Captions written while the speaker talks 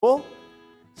Cool?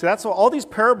 So that's all these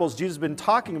parables Jesus has been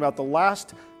talking about the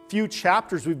last few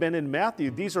chapters we've been in Matthew.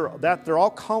 They're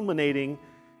all culminating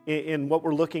in what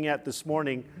we're looking at this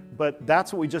morning, but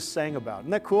that's what we just sang about. Isn't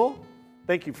that cool?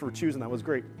 Thank you for choosing that. It was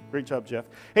great. Great job, Jeff.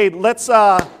 Hey, let's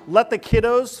let the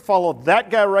kiddos follow that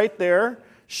guy right there.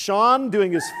 Sean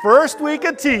doing his first week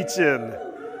of teaching.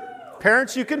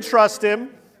 Parents, you can trust him.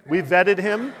 We vetted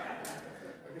him.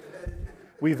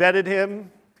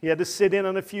 He had to sit in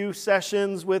on a few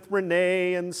sessions with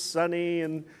Renee and Sonny,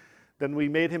 and then we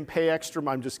made him pay extra.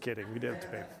 I'm just kidding. We didn't have to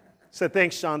pay him. So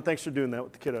thanks, Sean. Thanks for doing that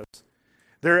with the kiddos.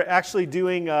 They're actually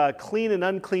doing clean and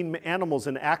unclean animals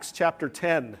in Acts chapter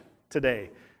 10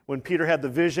 today. When Peter had the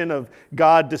vision of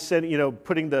God descending,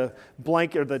 putting the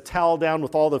blanket or the towel down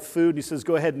with all the food, he says,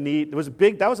 "Go ahead and eat."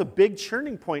 That was a big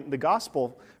churning point in the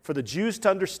gospel for the Jews to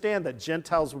understand that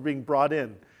Gentiles were being brought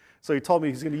in. So he told me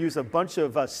he's going to use a bunch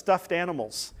of stuffed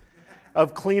animals,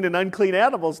 of clean and unclean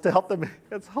animals to help them.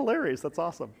 That's hilarious. That's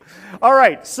awesome. All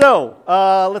right, so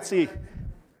let's see.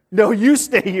 No, you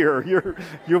stay here.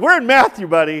 We're in Matthew,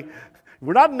 buddy.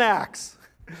 We're not in Acts.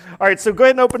 All right, so go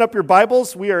ahead and open up your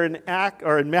Bibles. We are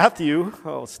in Matthew.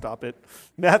 Oh, stop it.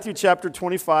 Matthew chapter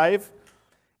 25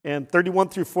 and 31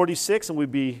 through 46, and we'll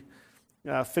be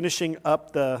finishing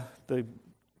up the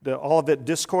Olivet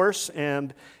Discourse.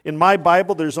 And in my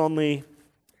Bible, there's only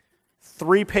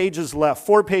 4 pages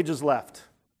left.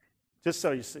 Just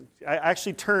so you see. I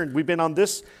actually turned. We've been on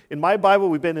this, in my Bible,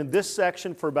 we've been in this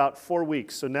section for about 4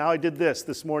 weeks. So now I did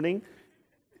this morning.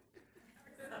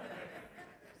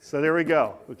 So there we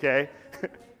go, okay?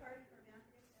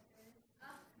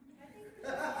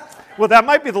 Well, that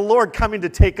might be the Lord coming to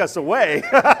take us away.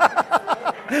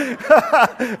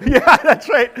 Yeah, that's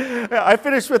right. I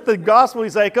finished with the gospel.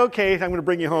 He's like, okay, I'm going to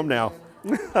bring you home now.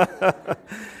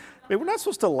 We're not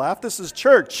supposed to laugh. This is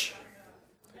church.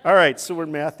 All right, so we're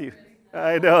in Matthew.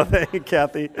 I know. Thank you,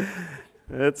 Kathy.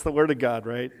 It's the Word of God,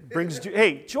 right? Brings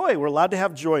joy. We're allowed to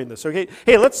have joy in this. Okay.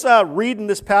 Hey, let's read in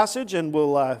this passage, and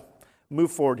we'll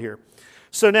move forward here.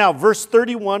 So now, verse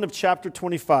 31 of chapter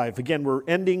 25. Again, we're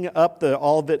ending up the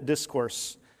Olivet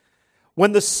Discourse.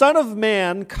 When the Son of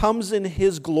Man comes in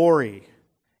his glory,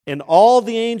 and all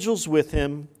the angels with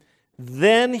him,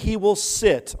 then he will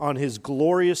sit on his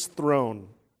glorious throne.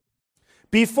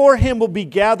 Before him will be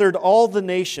gathered all the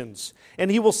nations, and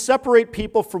he will separate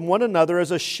people from one another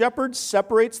as a shepherd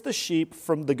separates the sheep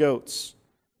from the goats.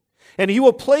 And he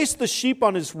will place the sheep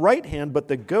on his right hand, but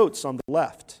the goats on the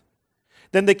left.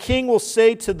 Then the king will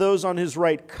say to those on his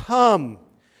right, "Come,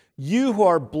 you who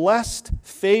are blessed,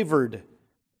 favored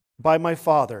by my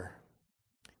Father.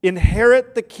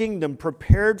 Inherit the kingdom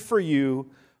prepared for you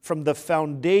from the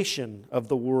foundation of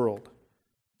the world.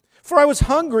 For I was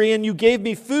hungry, and you gave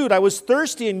me food. I was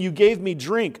thirsty, and you gave me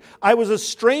drink. I was a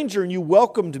stranger, and you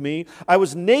welcomed me. I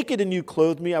was naked, and you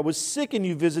clothed me. I was sick, and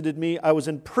you visited me. I was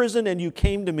in prison, and you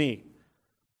came to me."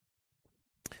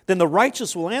 Then the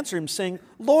righteous will answer him, saying,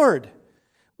 "Lord,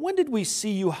 when did we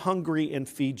see you hungry and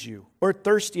feed you, or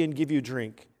thirsty and give you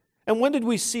drink? And when did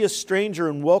we see a stranger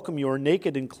and welcome you, or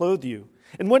naked and clothe you?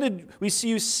 And when did we see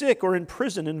you sick or in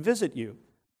prison and visit you?"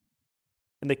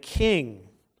 And the king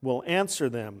will answer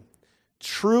them,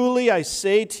 "Truly I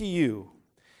say to you,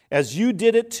 as you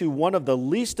did it to one of the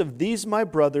least of these my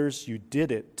brothers, you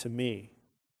did it to me."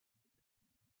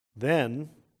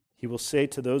 Then he will say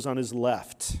to those on his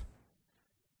left,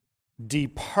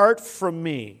 "Depart from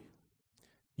me,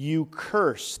 you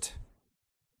cursed,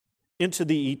 into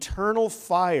the eternal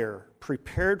fire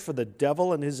prepared for the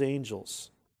devil and his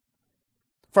angels.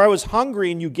 For I was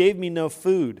hungry, and you gave me no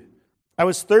food. I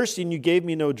was thirsty, and you gave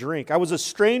me no drink. I was a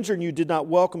stranger, and you did not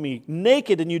welcome me.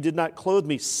 Naked, and you did not clothe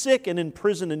me. Sick and in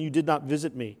prison, and you did not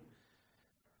visit me."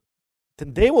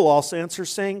 Then they will also answer,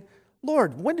 saying,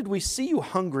 "Lord, when did we see you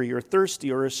hungry or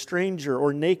thirsty or a stranger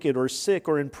or naked or sick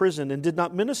or in prison and did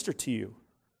not minister to you?"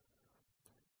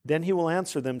 Then he will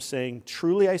answer them, saying,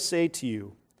 "Truly I say to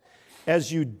you,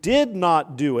 as you did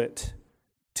not do it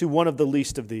to one of the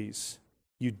least of these,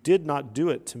 you did not do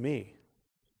it to me."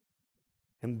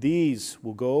 And these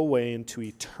will go away into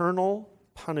eternal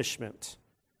punishment,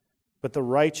 but the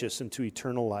righteous into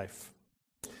eternal life.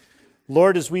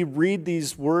 Lord, as we read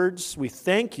these words, we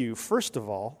thank you, first of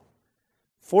all,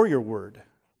 for your word.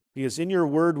 Because in your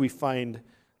word we find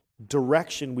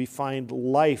direction, we find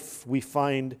life, we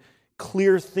find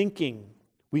clear thinking,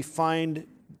 we find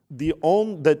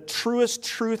the truest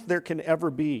truth there can ever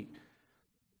be.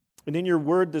 And in your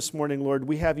word this morning, Lord,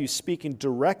 we have you speaking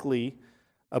directly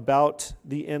about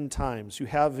the end times. You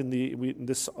have in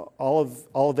this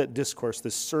Olivet Discourse,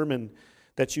 this sermon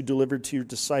that you delivered to your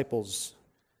disciples,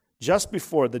 just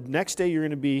before, the next day you're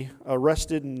going to be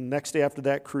arrested, and the next day after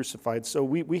that crucified. So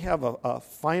we have a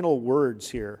final words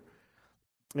here,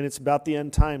 and it's about the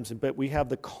end times, but we have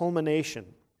the culmination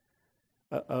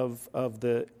of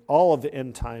all of the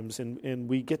end times, and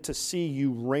we get to see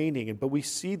you reigning. But we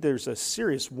see there's a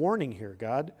serious warning here,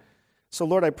 God. So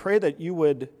Lord, I pray that you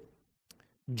would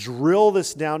drill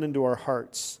this down into our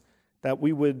hearts, that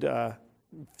we would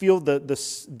feel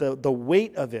the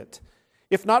weight of it.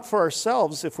 If not for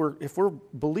ourselves, if we're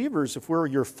believers, if we're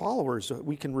your followers,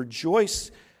 we can rejoice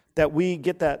that we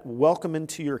get that welcome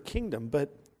into your kingdom.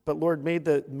 But Lord, may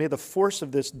the force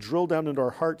of this drill down into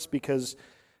our hearts, because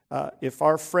if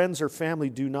our friends or family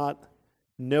do not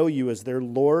know you as their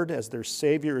Lord, as their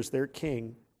Savior, as their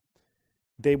King,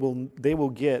 they will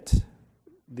get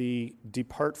the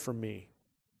 "depart from me,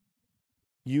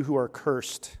 you who are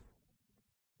cursed."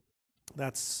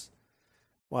 That's,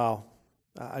 wow.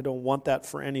 I don't want that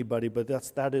for anybody, but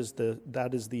that is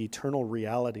the eternal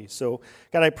reality. So,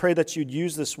 God, I pray that you'd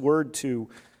use this word to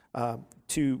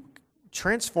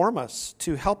transform us,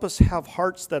 to help us have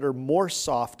hearts that are more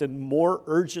soft and more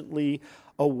urgently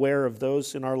aware of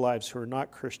those in our lives who are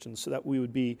not Christians, so that we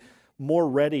would be more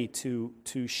ready to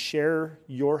share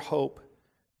your hope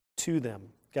to them.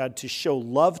 God, to show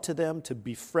love to them, to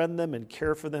befriend them and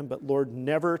care for them, but Lord,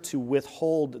 never to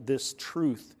withhold this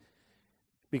truth,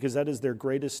 because that is their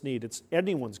greatest need. It's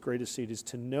anyone's greatest need, is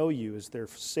to know you as their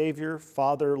Savior,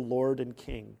 Father, Lord, and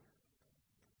King.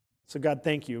 So God,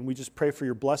 thank you. And we just pray for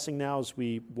your blessing now as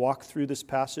we walk through this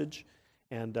passage.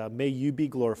 And may you be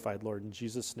glorified, Lord, in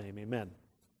Jesus' name. Amen.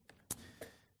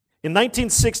 In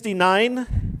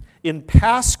 1969, in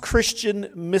Pass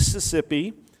Christian,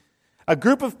 Mississippi, a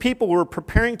group of people were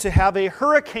preparing to have a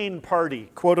hurricane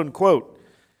party, quote unquote,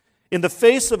 in the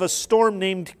face of a storm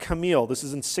named Camille. This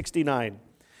is in 1969.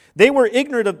 They were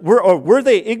ignorant of, were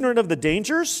they ignorant of the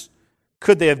dangers?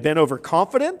 Could they have been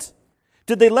overconfident?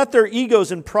 Did they let their egos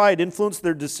and pride influence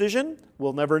their decision?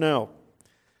 We'll never know.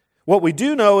 What we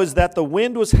do know is that the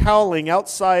wind was howling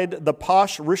outside the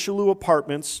posh Richelieu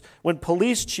apartments when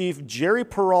Police Chief Jerry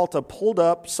Peralta pulled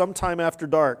up sometime after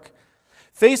dark.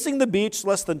 Facing the beach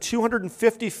less than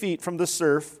 250 feet from the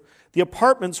surf, the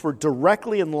apartments were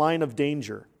directly in line of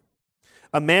danger.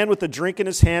 A man with a drink in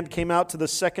his hand came out to the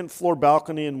second-floor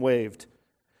balcony and waved.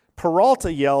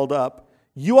 Peralta yelled up,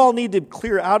 "You all need to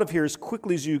clear out of here as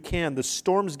quickly as you can. The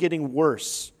storm's getting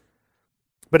worse."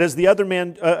 But as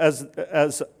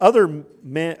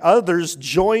others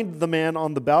joined the man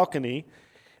on the balcony,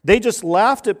 they just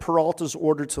laughed at Peralta's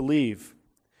order to leave.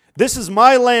 "This is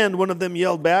my land," one of them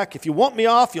yelled back. "If you want me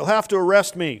off, you'll have to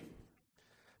arrest me."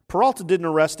 Peralta didn't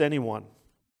arrest anyone,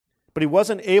 but he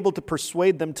wasn't able to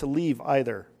persuade them to leave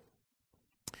either.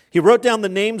 He wrote down the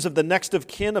names of the next of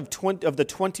kin of the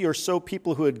 20 or so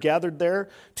people who had gathered there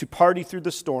to party through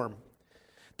the storm.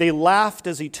 They laughed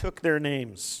as he took their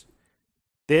names.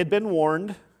 They had been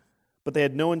warned, but they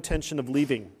had no intention of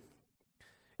leaving.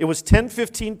 It was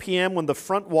 10:15 p.m. when the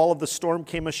front wall of the storm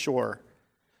came ashore.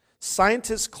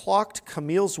 Scientists clocked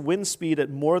Camille's wind speed at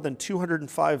more than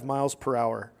 205 miles per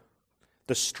hour,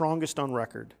 the strongest on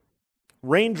record.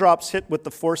 Raindrops hit with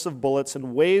the force of bullets,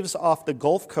 and waves off the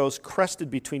Gulf Coast crested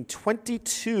between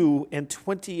 22 and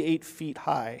 28 feet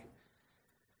high.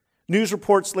 News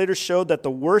reports later showed that the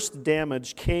worst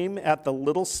damage came at the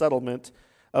little settlement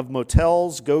of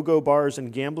motels, go-go bars,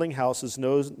 and gambling houses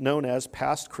known as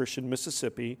Pass Christian,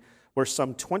 Mississippi, where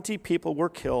some 20 people were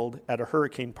killed at a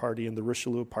hurricane party in the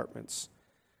Richelieu apartments.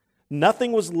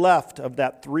 Nothing was left of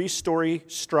that 3-story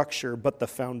structure but the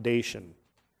foundation.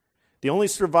 The only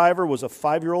survivor was a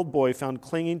 5-year-old boy found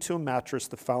clinging to a mattress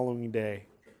the following day.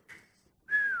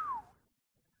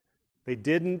 They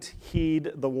didn't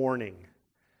heed the warning.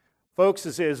 Folks,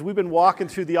 as we've been walking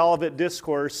through the Olivet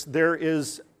Discourse, there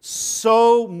is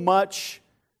so much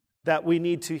that we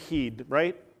need to heed,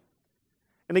 right?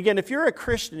 And again, if you're a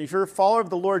Christian, if you're a follower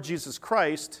of the Lord Jesus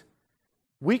Christ,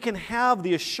 we can have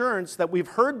the assurance that we've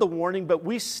heard the warning, but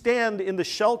we stand in the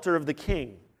shelter of the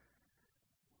King.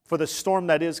 For the storm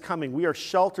that is coming, we are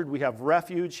sheltered, we have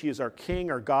refuge, He is our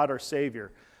King, our God, our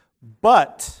Savior.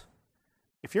 But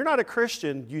if you're not a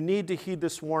Christian, you need to heed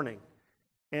this warning.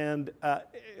 And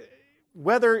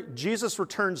whether Jesus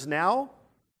returns now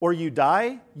or you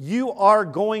die, you are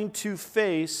going to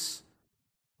face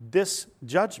this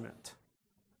judgment,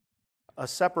 a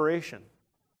separation.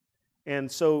 And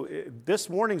so this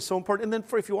warning is so important. And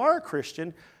then if you are a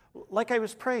Christian, like I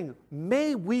was praying,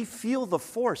 may we feel the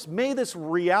force. May this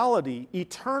reality,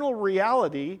 eternal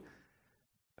reality,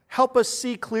 help us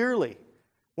see clearly.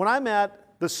 When I'm at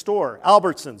the store,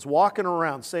 Albertsons, walking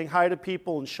around, saying hi to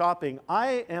people and shopping,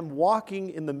 I am walking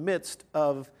in the midst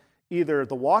of either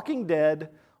the walking dead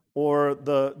or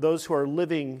those who are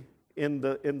living in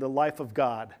the life of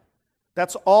God.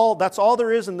 That's all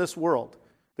there is in this world.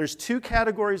 There's two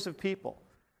categories of people.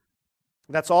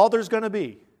 That's all there's going to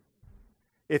be.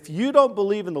 If you don't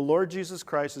believe in the Lord Jesus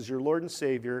Christ as your Lord and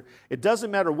Savior, it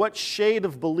doesn't matter what shade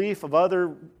of belief of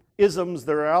other isms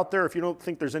that are out there. If you don't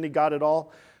think there's any God at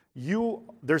all, you're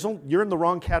in the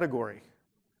wrong category.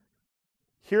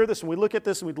 Hear this, when we look at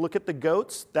this and we look at the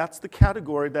goats, that's the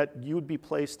category that you would be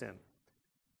placed in.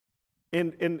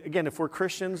 And again, if we're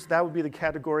Christians, that would be the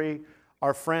category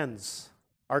our friends,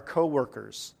 our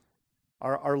co-workers,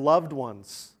 our loved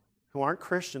ones who aren't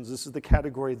Christians, this is the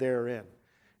category they're in.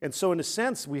 And so in a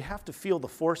sense, we have to feel the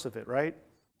force of it, right?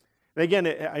 And again,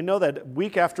 I know that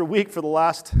week after week for the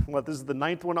last, this is the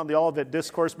 9th one on the Olivet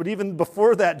Discourse, but even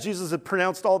before that, Jesus had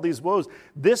pronounced all these woes.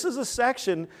 This is a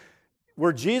section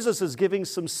where Jesus is giving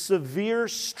some severe,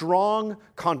 strong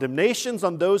condemnations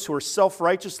on those who are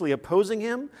self-righteously opposing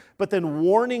him, but then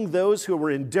warning those who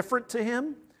were indifferent to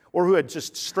him or who had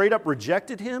just straight up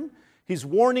rejected him. He's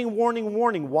warning, warning,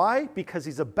 warning. Why? Because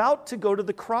he's about to go to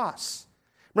the cross.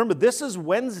 Remember, this is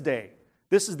Wednesday.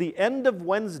 This is the end of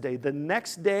Wednesday. The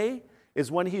next day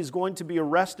is when he's going to be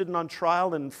arrested and on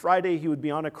trial, and Friday he would be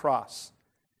on a cross.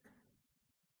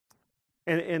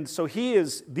 And so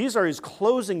these are his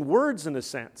closing words in a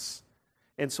sense.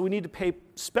 And so we need to pay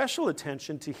special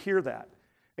attention to hear that.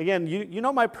 Again, you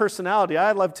know my personality.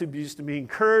 I love to be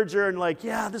encourager and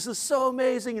yeah, this is so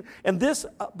amazing. And this,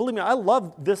 believe me, I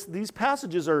love this. These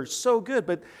passages are so good,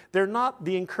 but they're not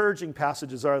the encouraging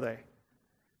passages, are they?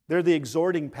 They're the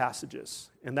exhorting passages.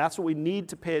 And that's what we need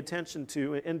to pay attention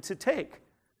to and to take.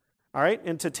 All right?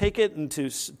 And to take it and to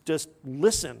just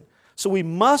listen. So we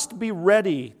must be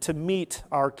ready to meet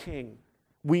our King.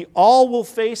 We all will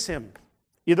face him,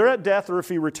 either at death or if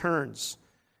he returns.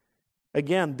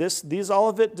 Again, these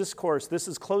Olivet Discourse, this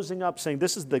is closing up saying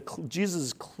this is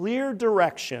Jesus' clear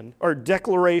direction or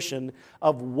declaration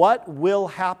of what will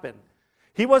happen.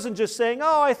 He wasn't just saying,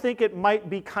 I think it might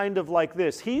be kind of like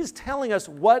this. He's telling us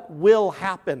what will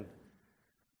happen.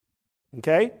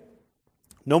 Okay?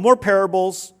 No more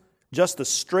parables. Just the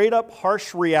straight up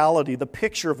harsh reality, the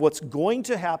picture of what's going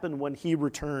to happen when he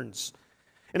returns.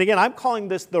 And again, I'm calling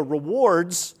this the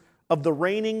rewards of the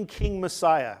reigning King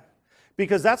Messiah.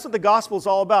 Because that's what the gospel is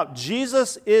all about.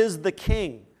 Jesus is the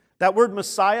King. That word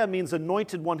Messiah means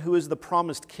anointed one who is the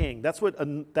promised King. That's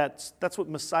what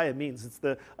Messiah means. It's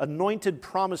the anointed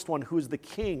promised one who is the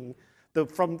King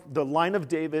from the line of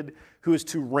David who is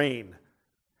to reign.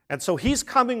 And so he's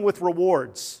coming with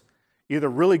rewards. Either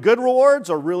really good rewards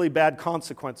or really bad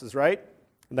consequences, right?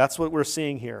 And that's what we're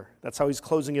seeing here. That's how he's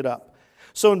closing it up.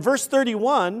 So in verse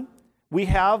 31, we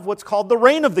have what's called the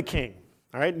reign of the king.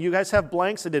 All right, and you guys have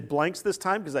blanks. I did blanks this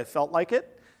time because I felt like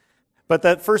it. But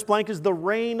that first blank is the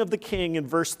reign of the king in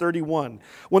verse 31.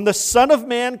 When the Son of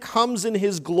Man comes in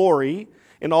his glory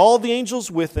and all the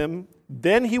angels with him,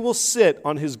 then he will sit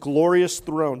on his glorious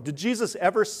throne. Did Jesus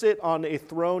ever sit on a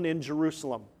throne in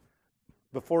Jerusalem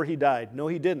before he died? No,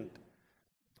 he didn't.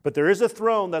 But there is a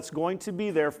throne that's going to be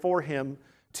there for him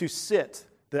to sit,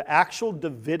 the actual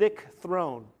Davidic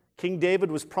throne. King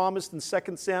David was promised in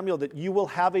 2 Samuel that you will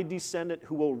have a descendant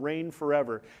who will reign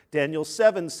forever. Daniel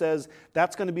 7 says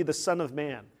that's going to be the Son of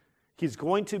Man. He's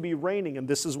going to be reigning, and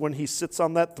this is when he sits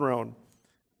on that throne.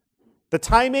 The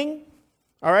timing,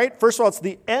 all right, first of all, it's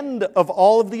the end of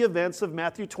all of the events of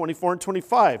Matthew 24 and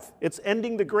 25. It's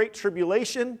ending the Great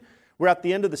Tribulation. We're at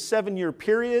the end of the 7-year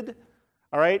period.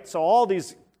 All right, so all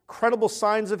these incredible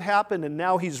signs have happened, and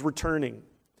now he's returning.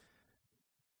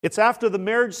 It's after the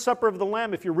marriage supper of the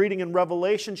Lamb. If you're reading in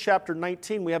Revelation chapter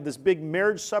 19, we have this big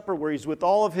marriage supper where he's with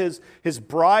all of his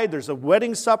bride. There's a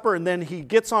wedding supper, and then he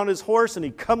gets on his horse and he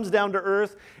comes down to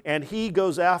earth, and he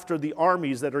goes after the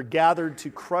armies that are gathered to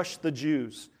crush the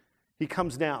Jews. He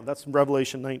comes down. That's in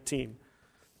Revelation 19.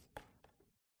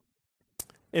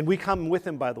 And we come with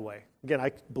him, by the way. Again,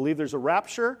 I believe there's a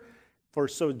rapture.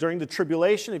 So during the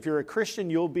tribulation, if you're a Christian,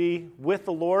 you'll be with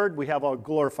the Lord. We have our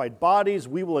glorified bodies.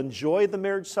 We will enjoy the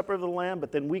marriage supper of the Lamb,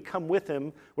 but then we come with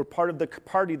him. We're part of the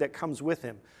party that comes with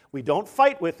him. We don't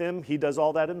fight with him. He does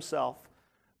all that himself.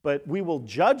 But we will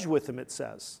judge with him, it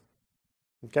says.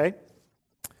 Okay?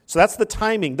 So that's the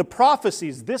timing. The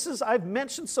prophecies. I've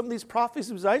mentioned some of these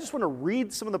prophecies. I just want to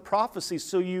read some of the prophecies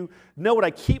so you know what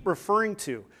I keep referring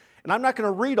to. And I'm not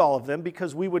going to read all of them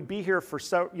because we would be here for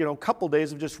a couple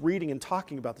days of just reading and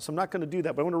talking about this. I'm not going to do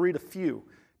that, but I want to read a few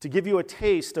to give you a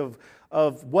taste of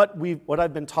what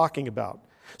I've been talking about.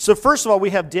 So first of all,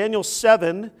 we have Daniel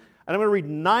 7, and I'm going to read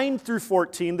 9 through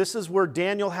 14. This is where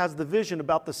Daniel has the vision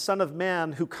about the Son of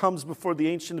Man who comes before the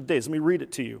Ancient of Days. Let me read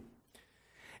it to you.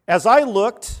 As I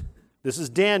looked, this is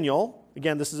Daniel,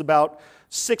 again, this is about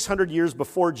 600 years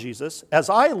before Jesus. As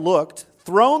I looked,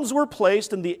 thrones were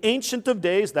placed, and the Ancient of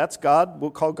Days, that's God,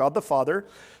 we'll call God the Father,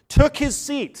 took his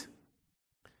seat.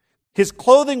 His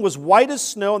clothing was white as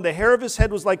snow, and the hair of his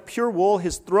head was like pure wool.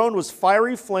 His throne was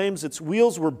fiery flames. Its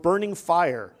wheels were burning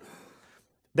fire.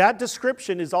 That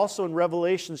description is also in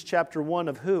Revelations chapter 1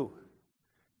 of who?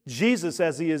 Jesus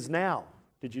as he is now.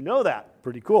 Did you know that?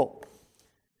 Pretty cool.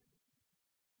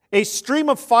 A stream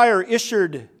of fire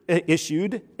issued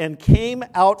and came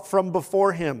out from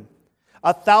before him.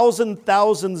 1,000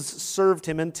 thousands served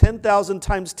him, and 10,000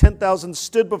 times 10,000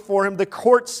 stood before him. The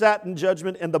court sat in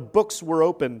judgment, and the books were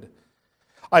opened.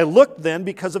 I looked then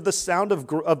because of the sound of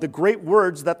the great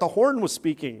words that the horn was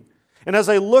speaking. And as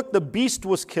I looked, the beast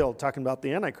was killed, talking about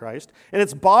the Antichrist, and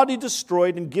its body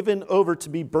destroyed and given over to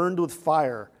be burned with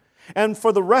fire. And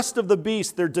for the rest of the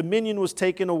beast, their dominion was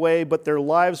taken away, but their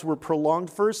lives were prolonged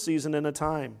for a season and a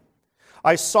time.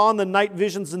 I saw in the night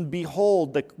visions, and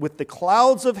behold, with the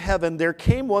clouds of heaven, there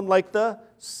came one like the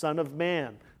Son of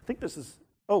Man. I think this is,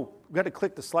 we've got to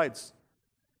click the slides.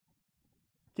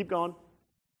 Keep going.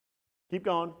 Keep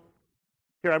going.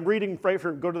 Here, I'm reading right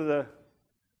from, go to the,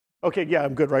 okay, yeah,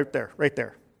 I'm good right there.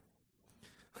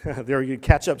 There, you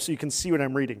catch up so you can see what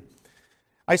I'm reading.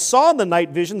 I saw in the night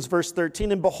visions, verse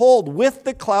 13, and behold, with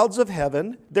the clouds of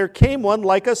heaven, there came one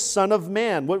like a Son of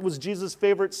Man. What was Jesus'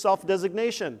 favorite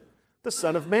self-designation? The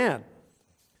Son of Man.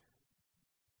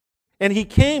 And he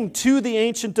came to the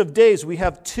Ancient of Days. We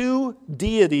have two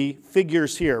deity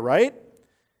figures here, right?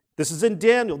 This is in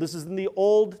Daniel. This is in the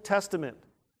Old Testament.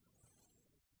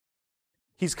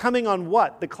 He's coming on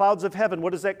what? The clouds of heaven.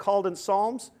 What is that called in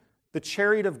Psalms? The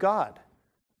chariot of God.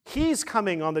 He's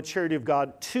coming on the chariot of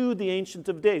God to the Ancient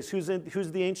of Days. Who's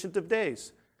the Ancient of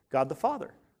Days? God the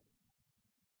Father.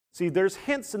 See, there's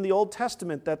hints in the Old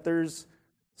Testament that there's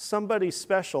somebody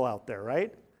special out there,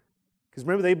 right? Because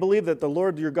remember, they believe that the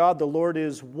Lord your God, the Lord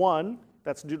is one.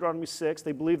 That's Deuteronomy 6.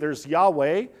 They believe there's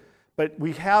Yahweh. But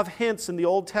we have hints in the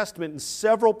Old Testament in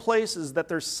several places that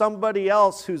there's somebody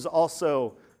else who's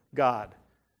also God.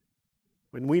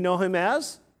 When we know him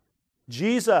as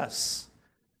Jesus.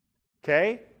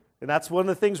 Okay? And that's one of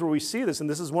the things where we see this, and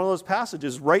this is one of those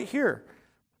passages right here.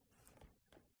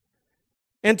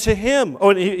 And to him,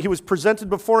 and he was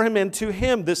presented before him, and to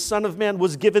him, this Son of Man,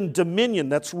 was given dominion,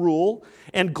 that's rule,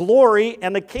 and glory,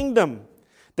 and a kingdom,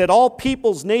 that all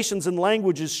peoples, nations, and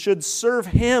languages should serve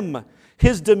him.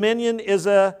 His dominion is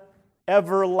a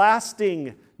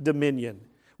everlasting dominion,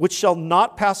 which shall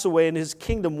not pass away, and his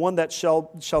kingdom one that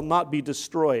shall not be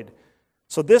destroyed.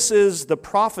 So this is the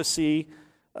prophecy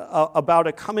about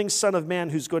a coming Son of Man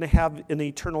who's going to have an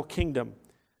eternal kingdom.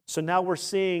 So now we're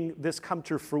seeing this come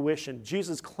to fruition.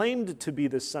 Jesus claimed to be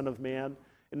the Son of Man,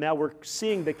 and now we're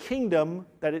seeing the kingdom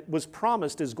that it was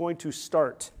promised is going to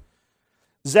start.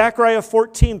 Zechariah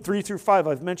 14, 3 through 5,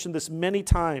 I've mentioned this many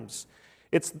times.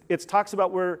 It talks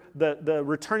about where the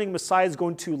returning Messiah is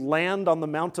going to land on the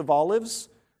Mount of Olives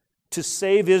to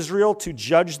save Israel, to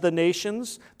judge the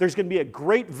nations. There's going to be a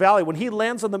great valley. When he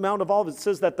lands on the Mount of Olives, it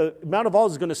says that the Mount of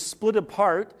Olives is going to split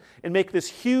apart and make this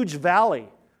huge valley.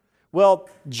 Well,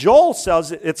 Joel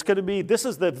says it's going to be, this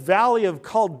is the valley of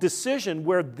called decision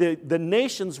where the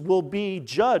nations will be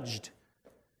judged.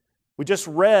 We just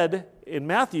read in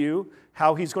Matthew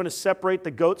how he's going to separate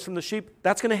the goats from the sheep.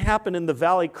 That's going to happen in the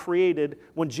valley created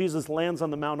when Jesus lands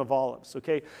on the Mount of Olives,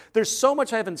 okay? There's so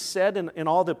much I haven't said in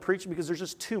all the preaching because there's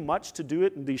just too much to do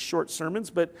it in these short sermons,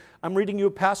 but I'm reading you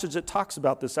a passage that talks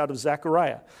about this out of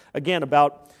Zechariah. Again,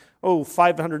 about,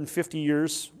 550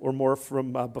 years or more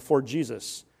from before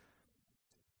Jesus.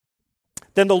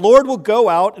 Then the Lord will go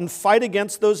out and fight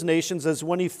against those nations as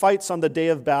when he fights on the day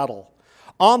of battle.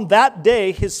 On that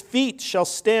day his feet shall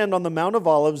stand on the Mount of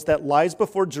Olives that lies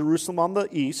before Jerusalem on the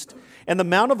east, and the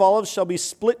Mount of Olives shall be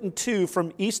split in two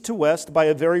from east to west by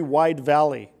a very wide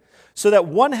valley, so that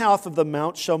one half of the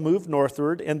mount shall move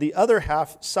northward, and the other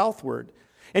half southward.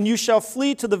 And you shall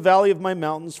flee to the valley of my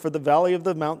mountains, for the valley of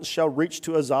the mountains shall reach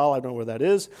to Azal, I don't know where that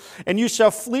is, and you shall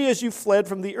flee as you fled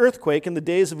from the earthquake in the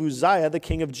days of Uzziah, the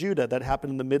king of Judah, that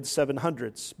happened in the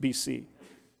mid-700s BC.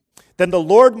 Then the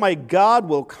Lord my God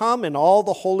will come and all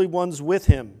the holy ones with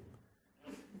him.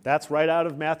 That's right out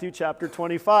of Matthew chapter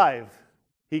 25.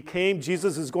 He came,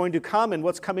 Jesus is going to come, and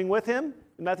what's coming with him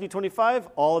in Matthew 25?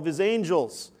 All of his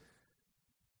angels.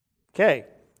 Okay.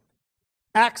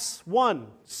 Acts 1,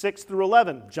 6 through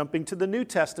 11, jumping to the New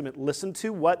Testament. Listen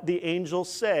to what the angels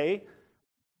say.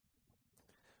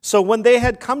 So when they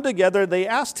had come together, they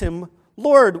asked him,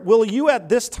 Lord, will you at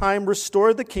this time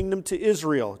restore the kingdom to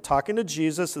Israel? Talking to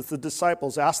Jesus as the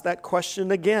disciples asked that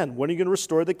question again. When are you going to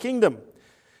restore the kingdom?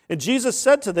 And Jesus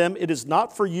said to them, "It is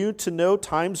not for you to know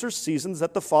times or seasons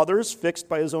that the Father has fixed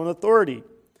by his own authority.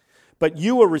 But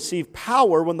you will receive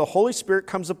power when the Holy Spirit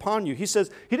comes upon you." He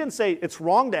didn't say it's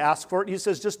wrong to ask for it. He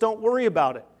says, just don't worry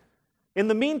about it. In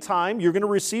the meantime, you're going to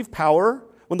receive power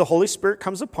when the Holy Spirit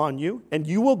comes upon you, and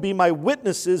you will be my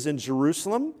witnesses in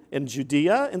Jerusalem, in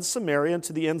Judea, and Samaria, and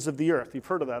to the ends of the earth. You've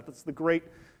heard of that.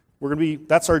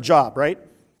 That's our job, right?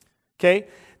 Okay.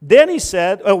 Then he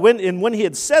said, when he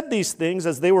had said these things,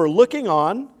 as they were looking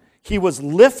on, he was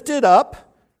lifted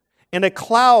up, and a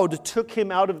cloud took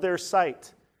him out of their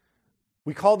sight.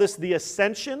 We call this the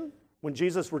ascension, when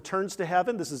Jesus returns to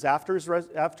heaven. This is after his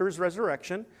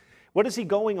resurrection. What is he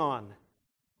going on?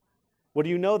 What do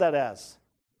you know that as?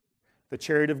 The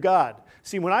chariot of God.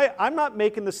 See, when I'm not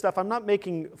making this stuff, I'm not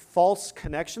making false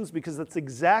connections, because that's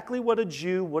exactly what a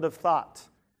Jew would have thought.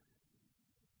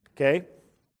 Okay?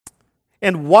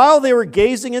 And while they were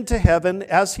gazing into heaven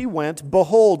as he went,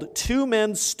 behold, two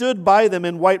men stood by them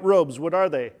in white robes. What are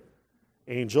they?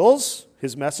 Angels,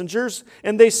 his messengers.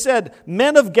 And they said,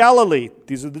 "Men of Galilee,"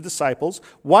 these are the disciples,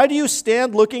 "why do you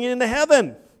stand looking into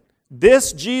heaven?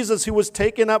 This Jesus who was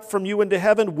taken up from you into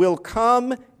heaven will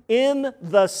come in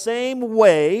the same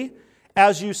way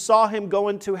as you saw him go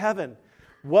into heaven."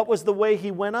 What was the way he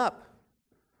went up?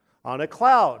 On a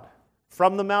cloud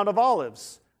from the Mount of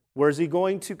Olives. Where's he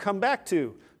going to come back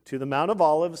to? To the Mount of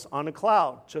Olives on a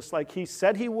cloud, just like he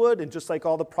said he would, and just like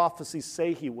all the prophecies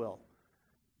say he will.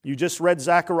 You just read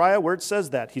Zechariah where it says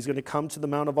that. He's going to come to the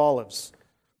Mount of Olives.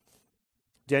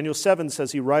 Daniel 7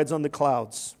 says he rides on the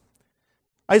clouds.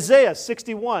 Isaiah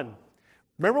 61.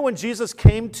 Remember when Jesus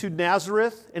came to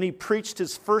Nazareth and he preached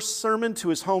his first sermon to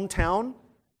his hometown?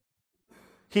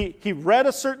 He read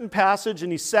a certain passage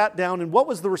and he sat down, and what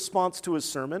was the response to his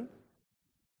sermon?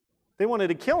 They wanted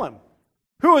to kill him.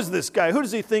 Who is this guy? Who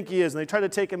does he think he is? And they tried to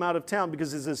take him out of town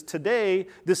because he says, "Today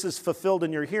this is fulfilled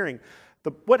in your hearing."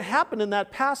 What happened in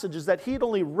that passage is that he'd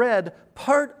only read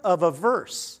part of a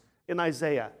verse in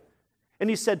Isaiah. And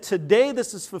he said, "Today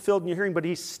this is fulfilled in your hearing," but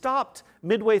he stopped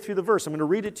midway through the verse. I'm going to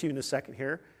read it to you in a second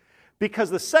here. Because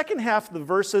the second half of the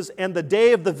verse says, "And the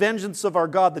day of the vengeance of our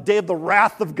God," the day of the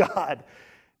wrath of God.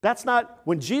 That's not,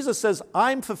 when Jesus says,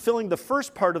 "I'm fulfilling the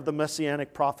first part of the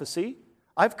messianic prophecy,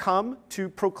 I've come to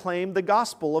proclaim the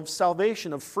gospel of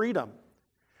salvation, of freedom.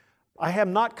 I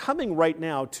am not coming right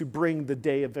now to bring the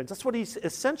day of vengeance." That's what he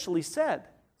essentially said.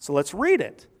 So let's read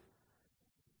it.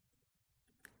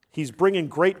 He's bringing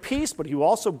great peace, but he will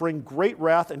also bring great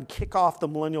wrath and kick off the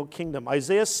millennial kingdom.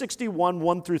 Isaiah 61,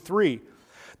 1 through 3.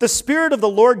 "The Spirit of the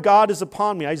Lord God is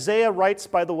upon me." Isaiah writes,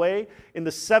 by the way, in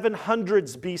the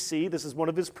 700s BC. This is one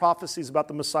of his prophecies about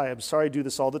the Messiah. I'm sorry I do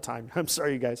this all the time. I'm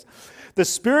sorry, you guys. "The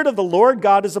Spirit of the Lord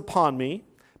God is upon me,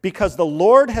 because the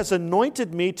Lord has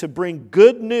anointed me to bring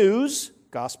good news,"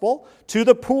 gospel, "to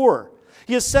the poor.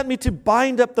 He has sent me to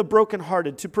bind up the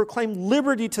brokenhearted, to proclaim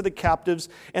liberty to the captives,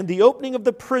 and the opening of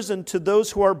the prison to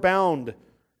those who are bound."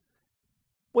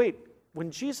 Wait,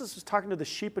 when Jesus was talking to the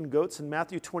sheep and goats in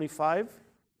Matthew 25,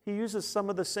 he uses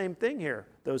some of the same thing here.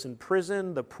 Those in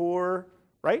prison, the poor,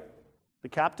 right? The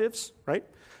captives, right?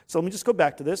 So let me just go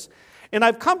back to this. "And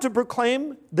I've come to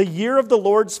proclaim the year of the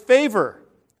Lord's favor."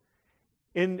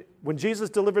 When Jesus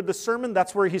delivered the sermon,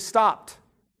 that's where he stopped.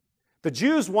 The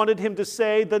Jews wanted him to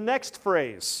say the next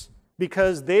phrase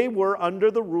because they were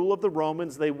under the rule of the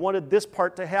Romans. They wanted this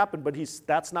part to happen, but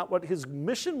that's not what his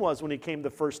mission was when he came the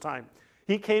first time.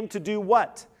 He came to do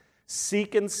what?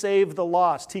 Seek and save the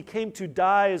lost. He came to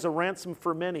die as a ransom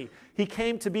for many. He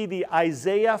came to be the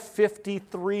Isaiah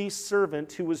 53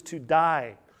 servant who was to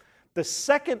die. The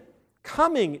second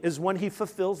coming is when he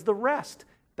fulfills the rest.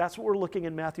 That's what we're looking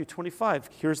in Matthew 25.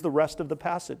 Here's the rest of the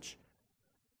passage.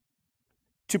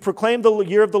 "To proclaim the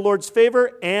year of the Lord's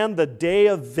favor and the day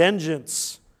of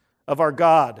vengeance of our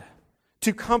God,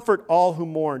 to comfort all who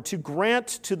mourn, to grant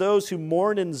to those who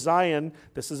mourn in Zion,"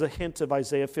 this is a hint of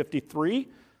Isaiah 53,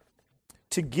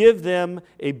 "to give them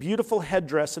a beautiful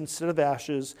headdress instead of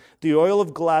ashes, the oil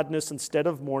of gladness instead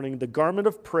of mourning, the garment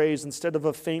of praise instead of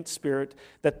a faint spirit,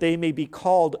 that they may be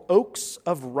called oaks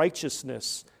of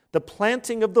righteousness, the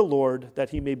planting of the Lord,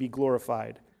 that he may be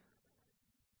glorified."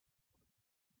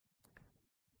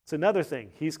 It's another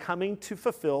thing. He's coming to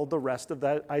fulfill the rest of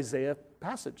that Isaiah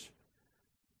passage.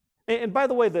 And by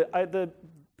the way,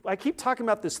 I keep talking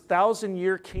about this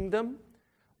 1,000-year kingdom.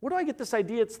 Where do I get this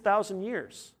idea it's 1,000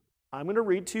 years? I'm going to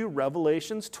read to you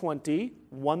Revelations 20,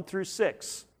 1 through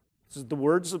 6. This is the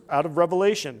words out of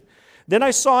Revelation. "Then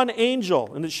I saw an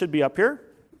angel," and it should be up here.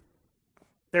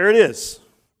 There it is.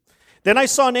 "Then I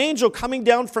saw an angel coming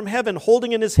down from heaven,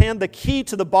 holding in his hand the key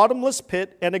to the bottomless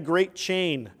pit and a great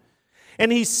chain.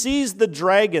 And he seized the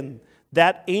dragon,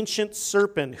 that ancient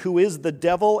serpent who is the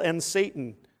devil and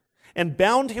Satan, and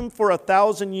bound him for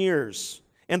 1,000 years,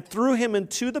 and threw him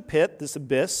into the pit, this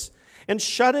abyss, and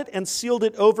shut it and sealed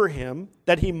it over him,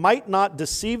 that he might not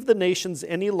deceive the nations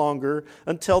any longer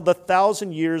until the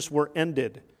 1,000 years were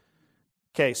ended.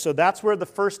 Okay, so that's where the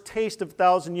first taste of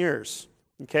 1,000 years.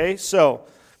 Okay, so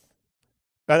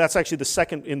that's actually the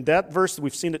second in that verse.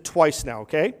 We've seen it twice now,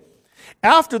 okay?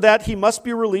 After that, he must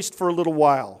be released for a little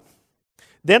while.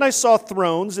 Then I saw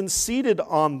thrones, and seated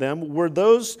on them were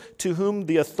those to whom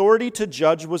the authority to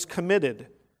judge was committed.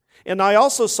 And I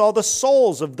also saw the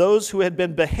souls of those who had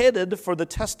been beheaded for the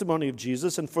testimony of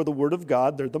Jesus and for the word of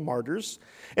God, they're the martyrs,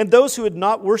 and those who had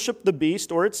not worshipped the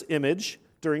beast or its image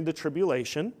during the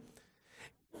tribulation,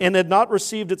 and had not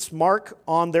received its mark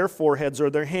on their foreheads or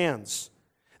their hands.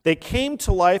 They came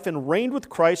to life and reigned with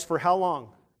Christ for how long?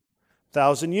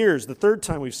 1,000 years, the third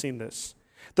time we've seen this.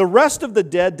 The rest of the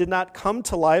dead did not come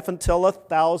to life until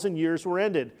 1,000 years were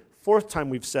ended. Fourth time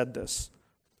we've said this.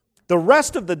 The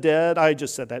rest of the dead, I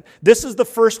just said that. This is the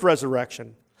first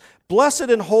resurrection. Blessed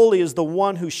and holy is the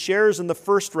one who shares in the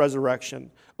first resurrection.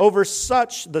 Over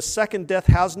such the second death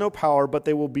has no power, but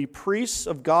they will be priests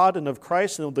of God and of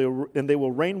Christ, and they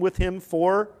will reign with him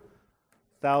for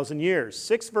 1,000 years.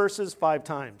 6 verses, 5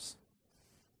 times.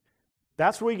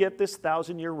 That's where we get this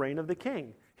 1,000-year reign of the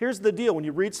king. Here's the deal. When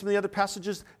you read some of the other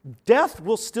passages, death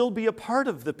will still be a part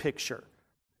of the picture.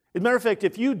 As a matter of fact,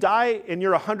 if you die and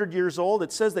you're 100 years old,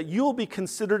 it says that you'll be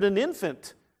considered an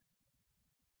infant.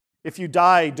 If you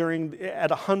die at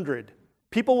 100,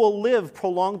 people will live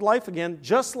prolonged life again,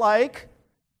 just like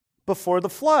before the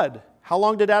flood. How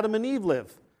long did Adam and Eve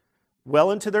live?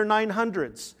 Well into their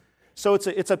 900s. So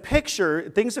it's a picture.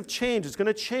 Things have changed. It's going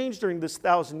to change during this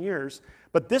 1,000 years.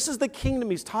 But this is the kingdom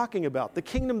he's talking about. The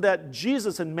kingdom that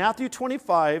Jesus in Matthew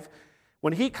 25,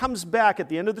 when he comes back at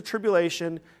the end of the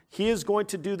tribulation, he is going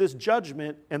to do this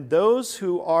judgment, and those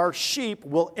who are sheep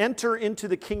will enter into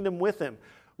the kingdom with him.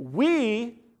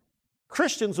 We,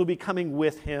 Christians, will be coming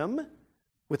with him,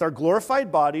 with our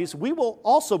glorified bodies. We will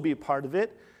also be a part of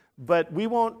it, but we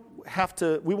won't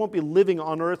be living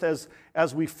on earth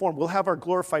as we form. We'll have our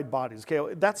glorified bodies.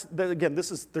 Okay,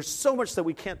 there's so much that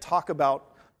we can't talk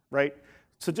about, right?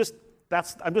 So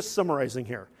I'm just summarizing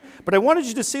here. But I wanted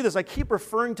you to see this. I keep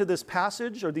referring to this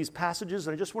passage or these passages,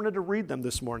 and I just wanted to read them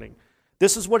this morning.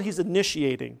 This is what he's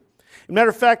initiating. As a matter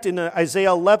of fact, in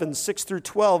Isaiah 11, 6 through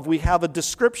 12, we have a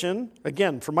description,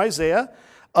 again, from Isaiah,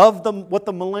 of what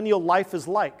the millennial life is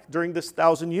like during this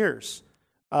 1,000 years.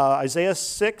 Isaiah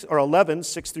 11,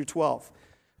 6 through 12.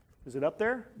 Is it up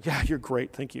there? Yeah, you're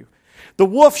great. Thank you. The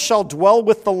wolf shall dwell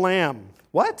with the lamb.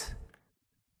 What?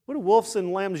 What do wolves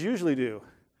and lambs usually do?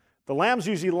 The lamb's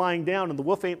usually lying down, and the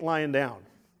wolf ain't lying down.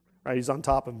 Right? He's on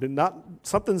top of him.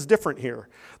 Something's different here.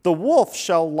 The wolf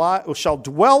shall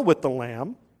dwell with the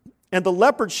lamb, and the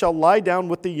leopard shall lie down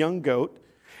with the young goat,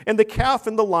 and the calf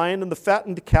and the lion and the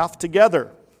fattened calf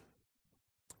together.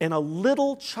 And a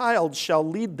little child shall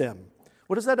lead them.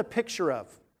 What is that a picture of?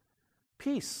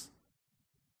 Peace.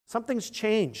 Something's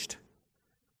changed.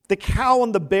 The cow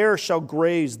and the bear shall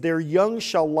graze, their young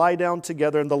shall lie down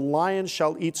together, and the lion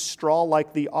shall eat straw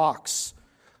like the ox.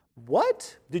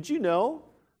 What? Did you know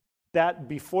that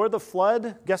before the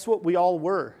flood, guess what we all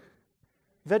were?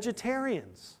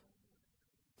 Vegetarians.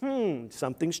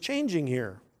 Something's changing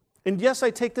here. And yes,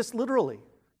 I take this literally.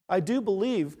 I do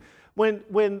believe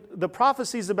when the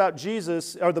prophecies about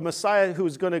Jesus, or the Messiah who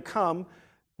is going to come,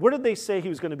 where did they say he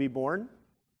was going to be born?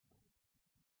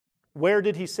 Where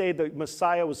did he say the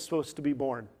Messiah was supposed to be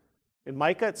born? In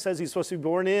Micah, it says he's supposed to be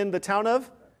born in the town of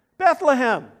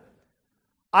Bethlehem.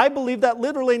 I believe that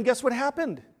literally, and guess what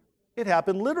happened? It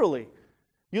happened literally.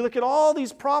 You look at all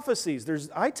these prophecies,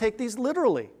 I take these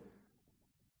literally.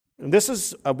 And this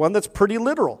is one that's pretty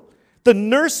literal. The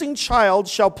nursing child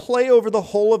shall play over the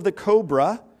hole of the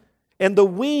cobra, and the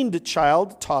weaned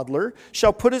child, toddler,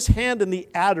 shall put his hand in the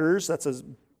adder's, that's a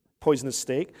poisonous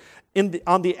snake,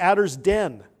 on the adder's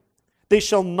den. They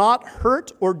shall not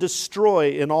hurt or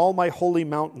destroy in all my holy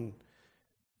mountain.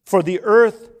 For the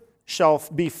earth shall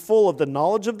be full of the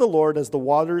knowledge of the Lord as the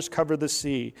waters cover the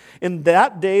sea. In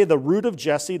that day, the root of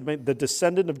Jesse, the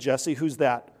descendant of Jesse, who's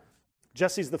that?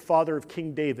 Jesse's the father of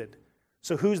King David.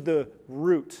 So who's the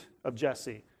root of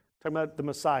Jesse? Talking about the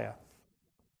Messiah.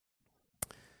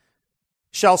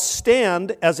 Shall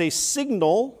stand as a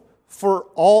signal for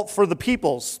the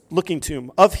peoples looking to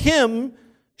him. Of him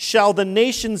shall the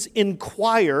nations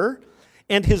inquire,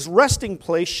 and his resting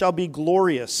place shall be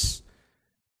glorious.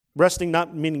 Resting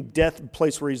not meaning death,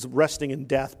 place where he's resting in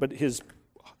death, but his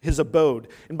abode.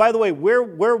 And by the way,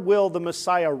 where will the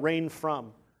Messiah reign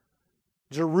from?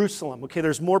 Jerusalem. Okay,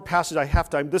 there's more passage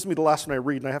this will be the last one I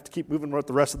read, and I have to keep moving with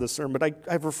the rest of the sermon, but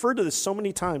I've referred to this so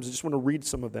many times, I just want to read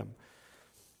some of them.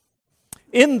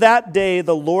 In that day,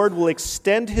 the Lord will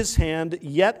extend his hand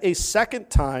yet a second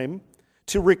time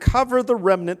to recover the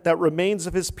remnant that remains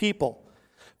of his people.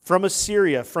 From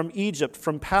Assyria, from Egypt,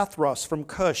 from Pathros, from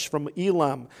Cush, from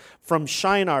Elam, from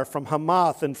Shinar, from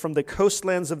Hamath, and from the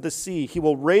coastlands of the sea. He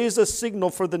will raise a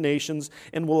signal for the nations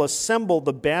and will assemble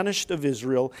the banished of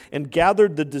Israel and gather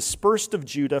the dispersed of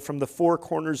Judah from the four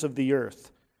corners of the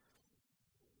earth.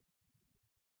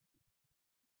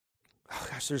 Oh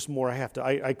gosh, there's more.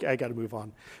 I got to move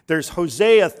on. There's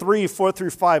Hosea 3, 4 through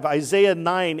 5, Isaiah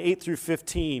 9, 8 through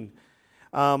 15.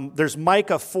 There's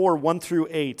Micah 4, 1 through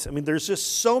 8. I mean, there's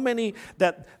just so many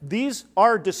that these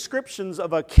are descriptions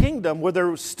of a kingdom where there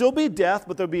will still be death,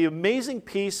 but there'll be amazing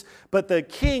peace, but the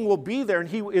king will be there, and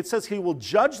it says he will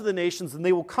judge the nations, and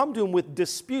they will come to him with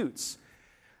disputes.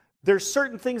 There's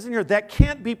certain things in here that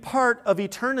can't be part of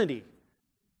eternity.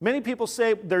 Many people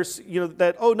say when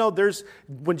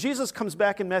Jesus comes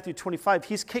back in Matthew 25,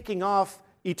 he's kicking off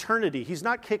eternity. He's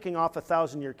not kicking off a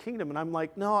 1,000-year kingdom. And I'm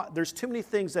like, no, there's too many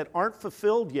things that aren't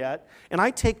fulfilled yet, and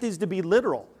I take these to be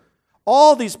literal.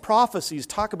 All these prophecies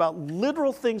talk about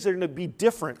literal things that are going to be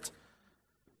different.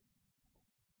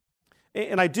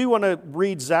 And I do want to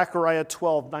read Zechariah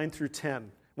 12, 9 through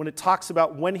 10, when it talks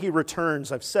about when he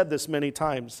returns. I've said this many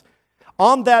times.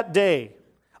 On that day,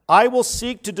 I will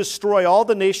seek to destroy all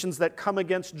the nations that come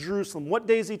against Jerusalem. What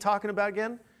day is he talking about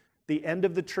again? The end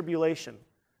of the tribulation.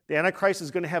 The Antichrist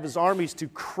is going to have his armies to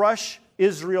crush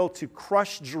Israel, to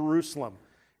crush Jerusalem.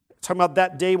 Talking about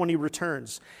that day when he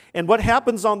returns. And what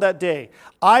happens on that day?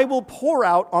 I will pour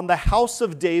out on the house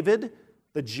of David,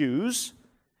 the Jews,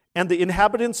 and the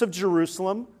inhabitants of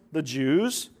Jerusalem, the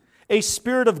Jews, a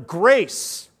spirit of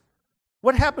grace.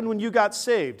 What happened when you got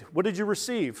saved? What did you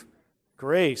receive?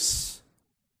 Grace.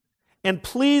 And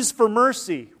pleas for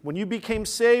mercy. When you became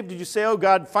saved, did you say, oh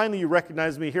God, finally you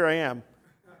recognize me, here I am?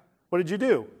 What did you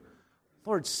do?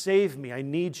 Lord, save me, I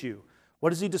need you.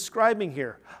 What is he describing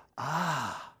here?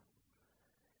 I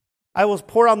will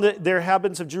pour on the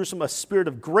inhabitants of Jerusalem a spirit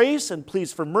of grace and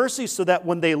pleas for mercy, so that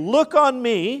when they look on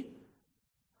me,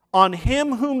 on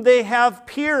him whom they have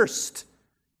pierced.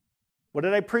 What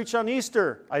did I preach on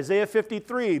Easter? Isaiah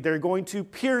 53. They're going to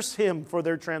pierce him for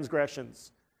their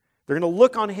transgressions. They're going to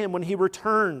look on him when he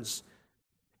returns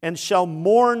and shall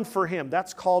mourn for him.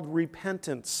 That's called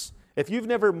repentance. If you've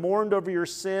never mourned over your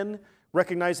sin,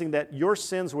 recognizing that your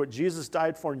sins are what Jesus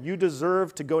died for and you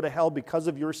deserve to go to hell because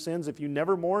of your sins, if you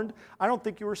never mourned, I don't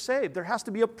think you were saved. There has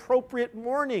to be appropriate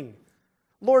mourning.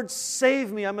 Lord,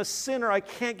 save me. I'm a sinner. I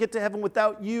can't get to heaven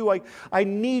without you. I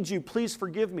need you. Please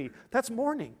forgive me. That's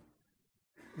mourning.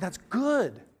 That's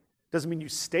good. Doesn't mean you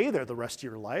stay there the rest of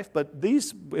your life, but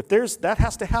that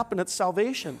has to happen at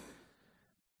salvation.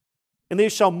 And they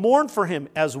shall mourn for him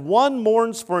as one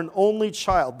mourns for an only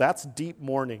child. That's deep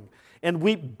mourning. And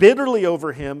weep bitterly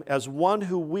over him as one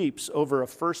who weeps over a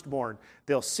firstborn.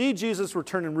 They'll see Jesus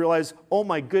return and realize, oh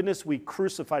my goodness, we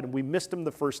crucified him. We missed him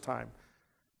the first time.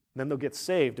 And then they'll get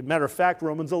saved. As a matter of fact,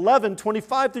 Romans 11,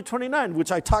 25 through 29,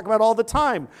 which I talk about all the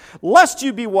time. Lest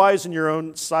you be wise in your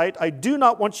own sight, I do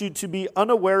not want you to be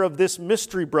unaware of this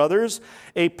mystery, brothers.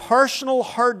 A partial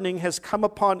hardening has come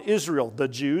upon Israel, the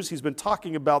Jews. He's been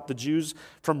talking about the Jews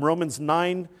from Romans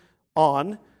 9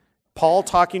 on. Paul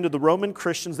talking to the Roman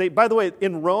Christians. By the way,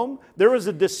 in Rome, there was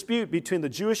a dispute between the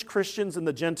Jewish Christians and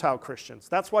the Gentile Christians.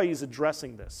 That's why he's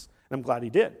addressing this. And I'm glad he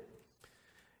did.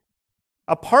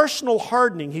 A partial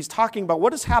hardening, he's talking about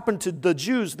what has happened to the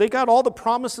Jews. They got all the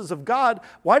promises of God.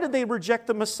 Why did they reject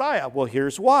the Messiah? Well,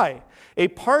 here's why. A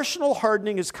partial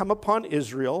hardening has come upon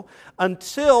Israel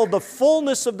until the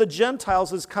fullness of the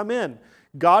Gentiles has come in.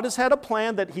 God has had a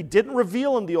plan that he didn't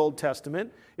reveal in the Old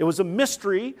Testament. It was a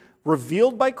mystery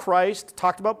revealed by Christ,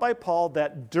 talked about by Paul,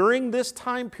 that during this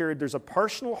time period, there's a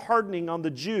partial hardening on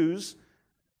the Jews.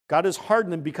 God has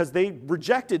hardened them because they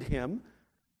rejected him.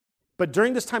 But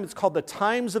during this time, it's called the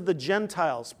times of the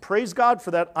Gentiles. Praise God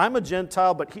for that. I'm a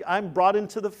Gentile, but I'm brought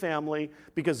into the family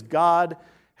because God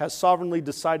has sovereignly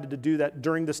decided to do that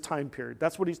during this time period.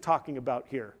 That's what he's talking about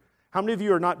here. How many of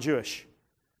you are not Jewish?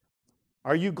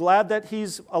 Are you glad that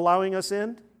he's allowing us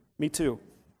in? Me too.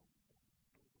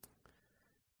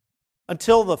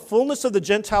 Until the fullness of the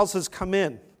Gentiles has come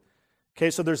in. Okay,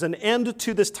 so there's an end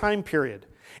to this time period.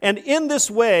 And in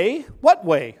this way, what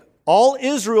way? All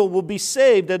Israel will be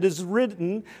saved. It is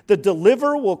written, the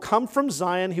deliverer will come from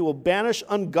Zion. He will banish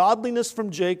ungodliness from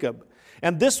Jacob.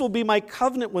 And this will be my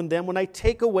covenant with them when I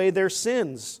take away their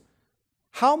sins.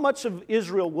 How much of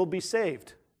Israel will be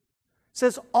saved? It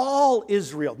says all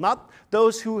Israel, not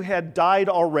those who had died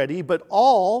already, but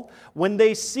all, when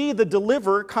they see the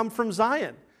deliverer come from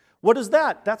Zion. What is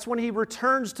that? That's when he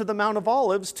returns to the Mount of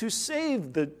Olives to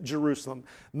save the Jerusalem.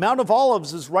 Mount of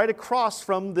Olives is right across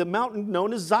from the mountain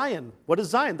known as Zion. What is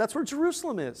Zion? That's where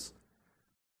Jerusalem is.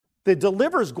 The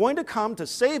deliverer is going to come to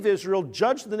save Israel,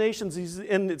 judge the nations,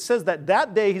 and it says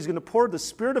that day he's going to pour the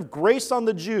Spirit of grace on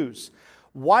the Jews.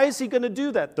 Why is he going to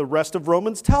do that? The rest of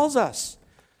Romans tells us.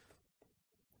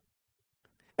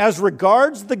 As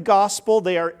regards the gospel,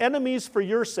 they are enemies for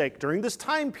your sake during this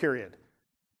time period.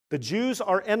 The Jews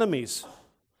are enemies.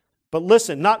 But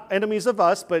listen, not enemies of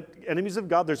us, but enemies of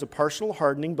God. There's a partial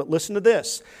hardening, but listen to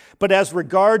this. But as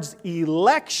regards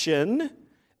election,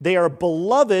 they are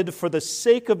beloved for the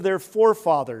sake of their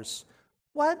forefathers.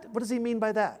 What? What does he mean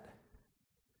by that?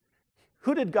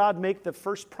 Who did God make the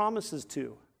first promises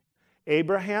to?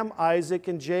 Abraham, Isaac,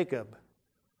 and Jacob.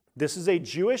 This is a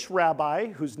Jewish rabbi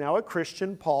who's now a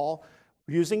Christian, Paul,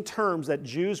 using terms that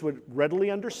Jews would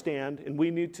readily understand, and we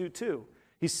need to too.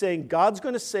 He's saying God's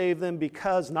going to save them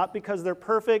not because they're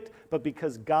perfect, but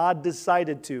because God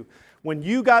decided to. When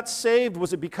you got saved,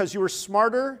 was it because you were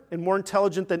smarter and more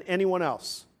intelligent than anyone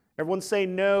else? Everyone say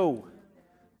no.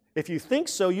 If you think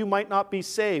so, you might not be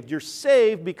saved. You're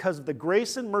saved because of the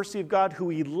grace and mercy of God who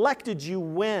elected you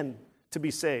when to be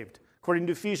saved. According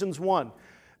to Ephesians 1,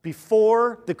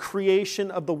 before the creation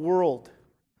of the world.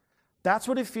 That's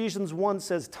what Ephesians 1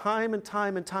 says time and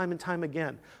time and time and time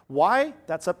again. Why?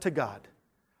 That's up to God.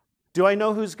 Do I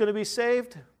know who's going to be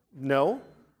saved? No.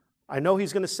 I know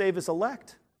he's going to save his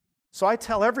elect. So I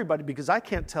tell everybody because I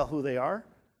can't tell who they are.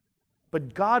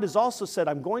 But God has also said,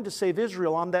 I'm going to save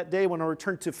Israel on that day when I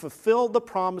return to fulfill the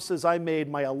promises I made,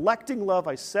 my electing love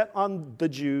I set on the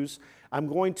Jews. I'm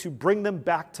going to bring them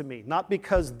back to me. Not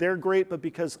because they're great, but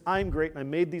because I'm great and I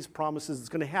made these promises. It's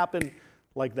going to happen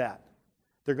like that.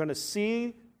 They're going to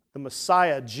see the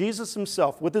Messiah, Jesus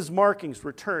himself, with his markings,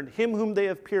 return, him whom they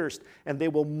have pierced, and they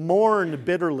will mourn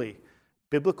bitterly.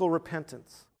 Biblical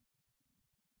repentance.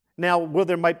 Now, well,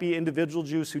 there might be individual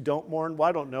Jews who don't mourn. Well,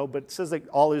 I don't know, but it says like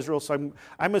all Israel, so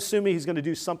I'm assuming he's going to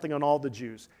do something on all the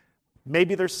Jews.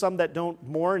 Maybe there's some that don't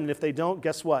mourn, and if they don't,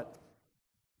 guess what?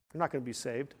 They're not going to be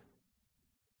saved.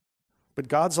 But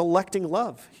God's electing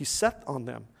love, He set on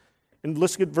them. And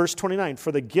listen at verse 29.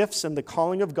 For the gifts and the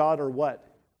calling of God are what?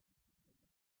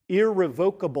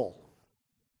 Irrevocable.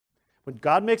 When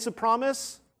God makes a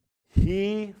promise,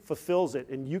 He fulfills it.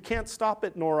 And you can't stop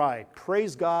it, nor I.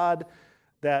 Praise God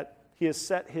that He has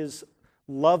set His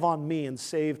love on me and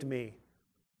saved me.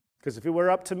 Because if it were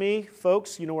up to me,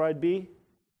 folks, you know where I'd be?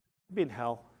 I'd be in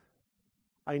hell.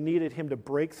 I needed Him to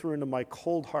break through into my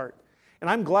cold heart. And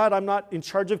I'm glad I'm not in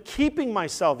charge of keeping my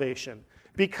salvation.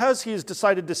 Because He has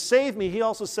decided to save me, He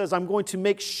also says, I'm going to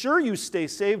make sure you stay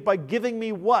saved by giving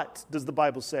me what, does the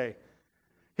Bible say?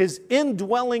 His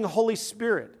indwelling Holy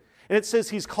Spirit. And it says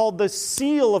He's called the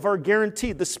seal of our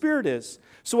guarantee. The Spirit is.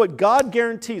 So what God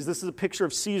guarantees, this is a picture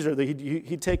of Caesar.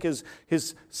 He'd take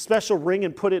his special ring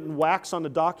and put it in wax on a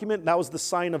document. And that was the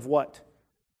sign of what?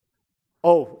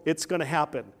 Oh, it's going to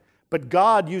happen. But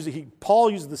God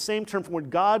Paul uses the same term for when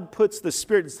God puts the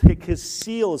Spirit, His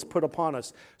seal is put upon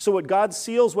us. So what God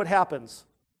seals, what happens?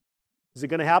 Is it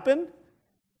going to happen?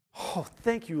 Oh,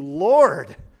 thank you,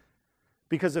 Lord.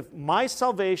 Because if my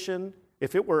salvation,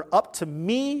 if it were up to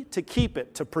me to keep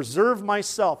it, to preserve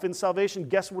myself in salvation,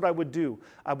 guess what I would do?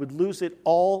 I would lose it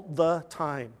all the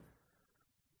time.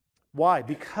 Why?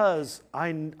 Because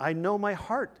I know my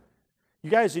heart. You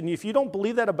guys, and if you don't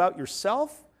believe that about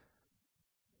yourself,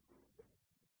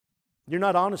 you're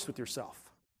not honest with yourself.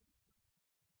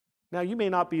 Now, you may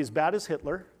not be as bad as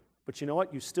Hitler, but you know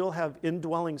what? You still have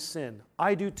indwelling sin.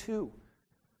 I do too.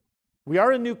 We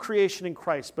are a new creation in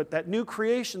Christ, but that new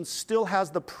creation still has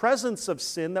the presence of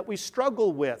sin that we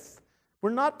struggle with.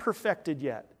 We're not perfected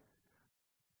yet.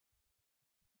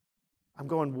 I'm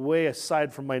going way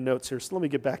aside from my notes here, so let me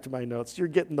get back to my notes. You're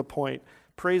getting the point.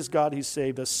 Praise God, He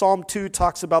saved us. Psalm 2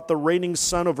 talks about the reigning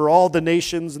Son over all the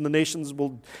nations, and the nations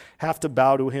will have to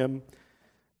bow to Him.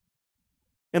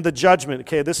 And the judgment,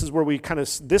 okay, this is where we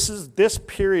this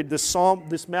period,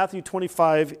 this Matthew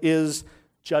 25 is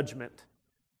judgment.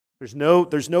 There's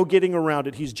no getting around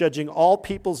it. He's judging all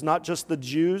peoples, not just the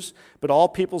Jews, but all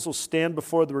peoples will stand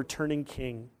before the returning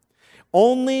King.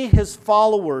 Only His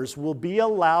followers will be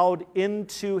allowed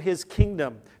into His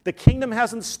kingdom. The kingdom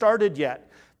hasn't started yet.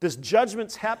 This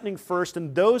judgment's happening first,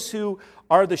 and those who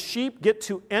are the sheep get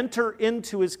to enter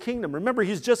into His kingdom. Remember,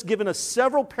 He's just given us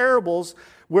several parables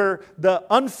where the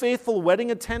unfaithful wedding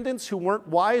attendants who weren't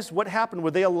wise, what happened?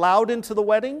 Were they allowed into the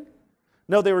wedding?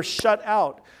 No, they were shut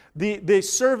out. The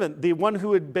servant, the one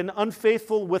who had been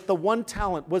unfaithful with the one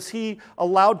talent, was he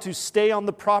allowed to stay on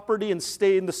the property and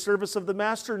stay in the service of the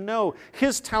master? No,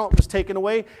 his talent was taken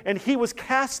away and he was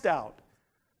cast out.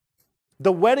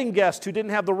 The wedding guest who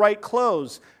didn't have the right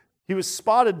clothes, he was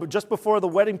spotted but just before the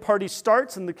wedding party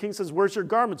starts, and the king says, "Where's your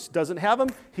garments?" Doesn't have them,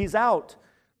 he's out.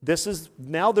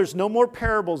 Now there's no more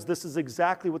parables. This is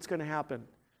exactly what's going to happen.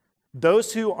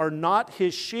 Those who are not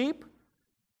his sheep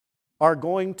are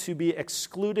going to be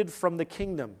excluded from the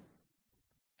kingdom.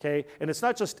 Okay? And it's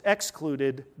not just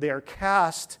excluded, they are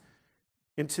cast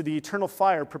into the eternal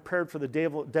fire prepared for the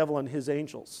devil and his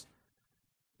angels.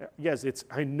 Yes,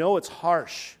 I know it's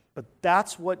harsh, but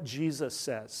that's what Jesus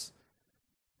says.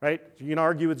 Right? You can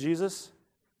argue with Jesus?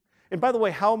 And by the way,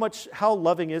 how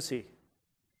loving is he?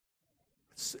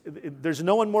 There's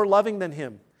no one more loving than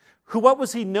him. What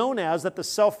was he known as that the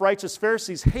self-righteous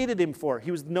Pharisees hated him for? He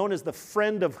was known as the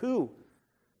friend of who?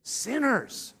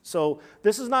 Sinners. So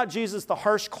this is not Jesus, the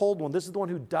harsh, cold one. This is the one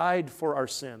who died for our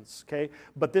sins. Okay?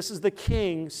 But this is the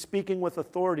king speaking with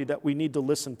authority that we need to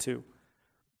listen to.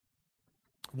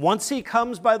 Once he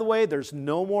comes, by the way, there's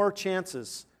no more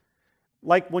chances.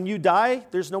 Like when you die,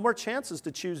 there's no more chances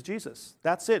to choose Jesus.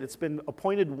 That's it. It's been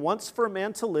appointed once for a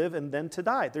man to live and then to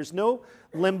die. There's no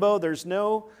limbo. There's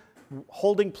no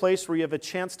holding place where you have a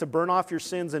chance to burn off your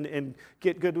sins and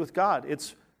get good with God.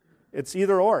 It's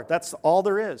either or. That's all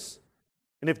there is.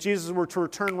 And if Jesus were to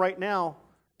return right now,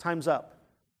 time's up.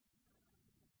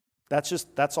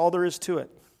 That's all there is to it.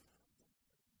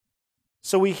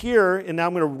 So we hear, and now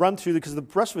I'm going to run through because the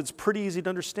rest of it's pretty easy to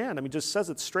understand. I mean, it just says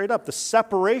it straight up. The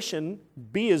separation,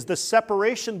 B is the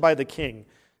separation by the king,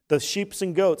 the sheep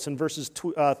and goats in verses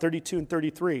 32 and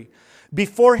 33.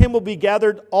 Before him will be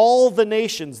gathered all the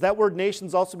nations. That word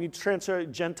nations also means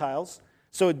translated Gentiles.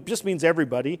 So it just means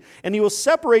everybody. And he will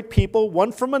separate people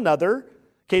one from another.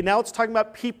 Okay, now it's talking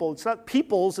about people. It's not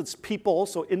peoples, it's people,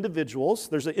 so individuals.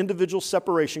 There's an individual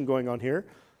separation going on here.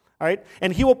 All right?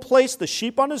 And he will place the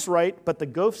sheep on his right, but the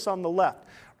goats on the left.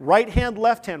 Right hand,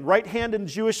 left hand. Right hand in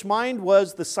Jewish mind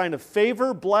was the sign of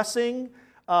favor, blessing,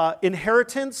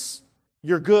 inheritance.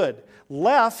 You're good.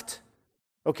 Left,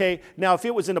 okay, now if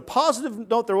it was in a positive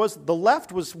note, the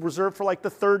left was reserved for like the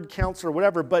third council or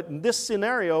whatever, but in this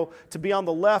scenario, to be on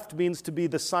the left means to be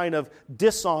the sign of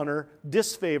dishonor,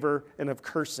 disfavor, and of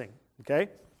cursing, okay?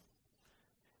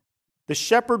 The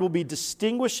shepherd will be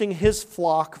distinguishing his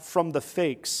flock from the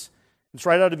fakes. It's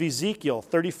right out of Ezekiel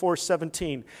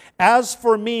 34:17. As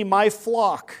for me, my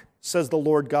flock, says the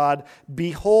Lord God,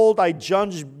 behold, I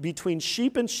judge between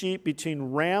sheep and sheep,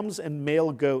 between rams and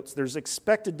male goats. There's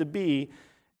expected to be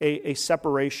a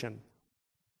separation.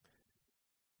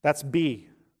 That's B.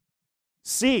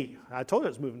 C, I told you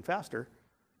it was moving faster.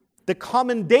 The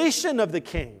commendation of the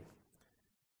king.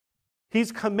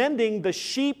 He's commending the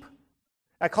sheep.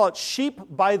 I call it sheep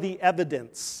by the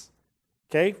evidence.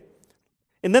 Okay?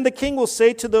 And then the king will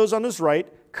say to those on his right,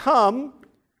 "Come,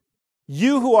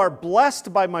 you who are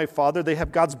blessed by my Father," they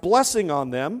have God's blessing on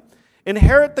them,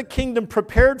 "inherit the kingdom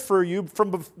prepared for you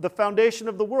from the foundation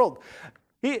of the world."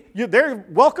 They're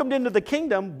welcomed into the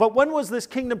kingdom, but when was this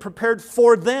kingdom prepared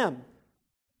for them?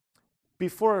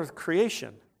 Before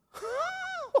creation.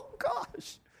 Oh,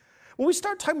 gosh. When we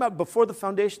start talking about before the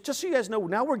foundation, just so you guys know,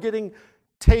 now we're getting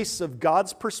tastes of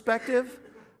God's perspective,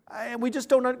 and we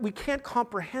can't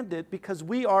comprehend it because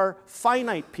we are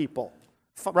finite people,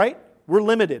 right? We're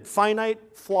limited,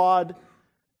 finite, flawed,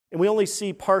 and we only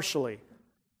see partially.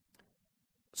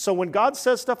 So when God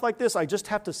says stuff like this, I just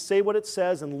have to say what it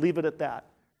says and leave it at that.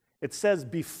 It says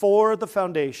before the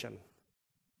foundation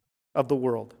of the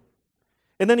world.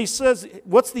 And then he says,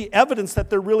 what's the evidence that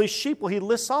they're really sheep? Well, he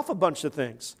lists off a bunch of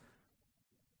things.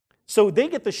 So they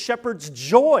get the shepherd's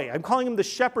joy. I'm calling him the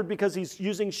shepherd because he's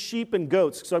using sheep and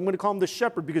goats. So I'm going to call him the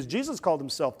shepherd because Jesus called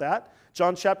himself that.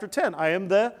 John chapter 10, I am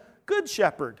the good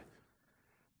shepherd.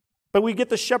 But we get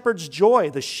the shepherd's joy.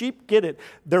 The sheep get it.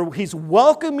 He's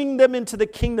welcoming them into the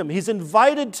kingdom.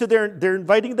 They're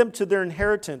inviting them to their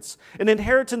inheritance. An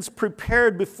inheritance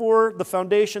prepared before the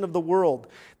foundation of the world.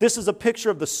 This is a picture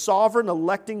of the sovereign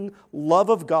electing love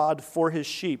of God for his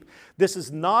sheep. This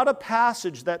is not a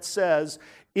passage that says,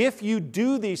 if you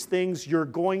do these things, you're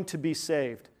going to be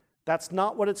saved. That's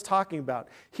not what it's talking about.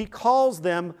 He calls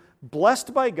them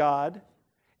blessed by God,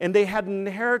 and they had an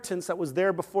inheritance that was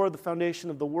there before the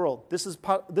foundation of the world. This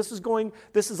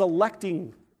is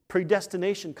electing,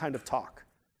 predestination kind of talk.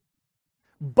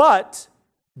 But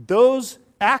those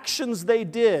actions they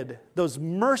did, those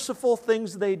merciful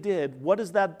things they did, what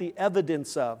is that the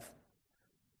evidence of?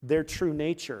 Their true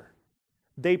nature.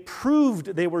 They proved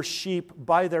they were sheep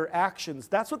by their actions.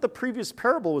 That's what the previous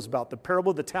parable was about, the parable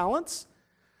of the talents.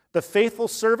 The faithful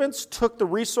servants took the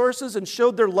resources and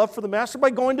showed their love for the master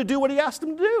by going to do what he asked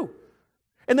them to do.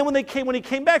 And then when he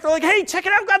came back, they're like, hey, check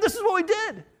it out, God, this is what we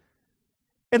did.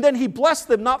 And then he blessed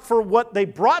them not for what they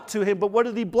brought to him, but what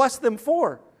did he bless them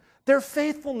for? Their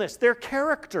faithfulness, their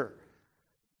character.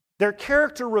 Their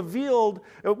character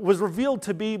was revealed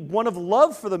to be one of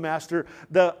love for the master.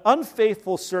 The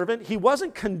unfaithful servant, he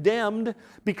wasn't condemned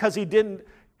because he didn't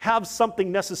have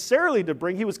something necessarily to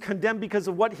bring. He was condemned because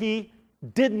of what he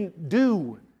didn't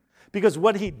do. Because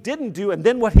what he didn't do, and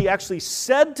then what he actually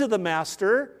said to the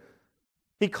master,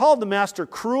 he called the master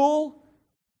cruel,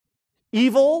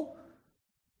 evil,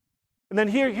 and then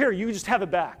here, you just have it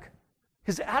back.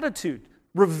 His attitude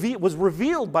was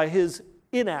revealed by his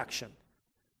inaction.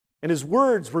 And his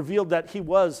words revealed that he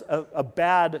was a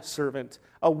bad servant,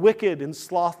 a wicked and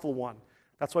slothful one.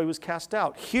 That's why he was cast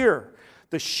out. Here,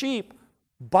 the sheep,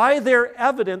 by their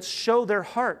evidence, show their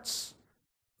hearts.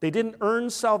 They didn't earn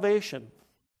salvation.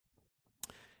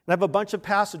 And I have a bunch of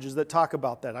passages that talk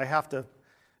about that.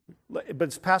 But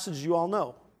it's passages you all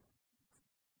know.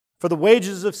 For the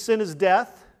wages of sin is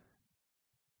death,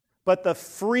 but the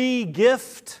free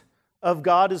gift of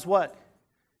God is what?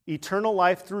 Eternal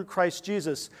life through Christ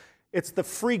Jesus. It's the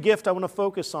free gift I want to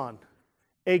focus on.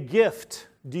 A gift.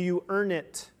 Do you earn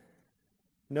it?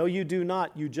 No, you do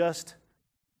not. You just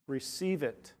receive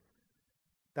it.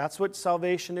 That's what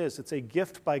salvation is. It's a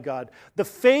gift by God. The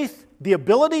faith, the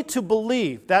ability to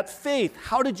believe, that faith,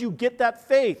 how did you get that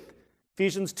faith?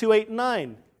 Ephesians 2, 8, and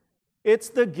 9. It's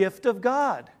the gift of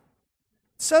God.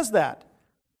 It says that.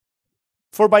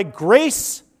 For by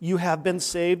grace you have been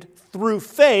saved through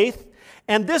faith,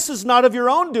 and this is not of your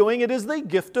own doing, it is the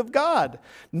gift of God,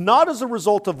 not as a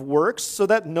result of works, so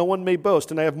that no one may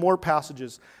boast. And I have more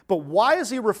passages. But why is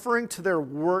he referring to their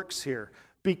works here?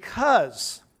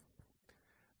 Because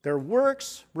their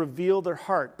works reveal their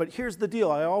heart. But here's the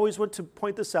deal. I always want to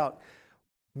point this out.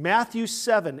 Matthew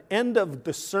 7, end of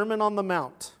the Sermon on the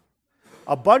Mount.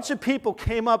 A bunch of people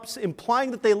came up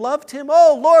implying that they loved him.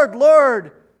 Oh, Lord,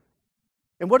 Lord.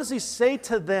 And what does he say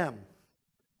to them?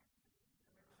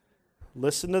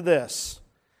 Listen to this.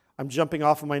 I'm jumping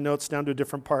off of my notes down to a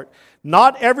different part.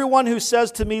 Not everyone who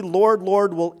says to me, Lord,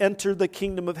 Lord, will enter the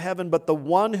kingdom of heaven, but the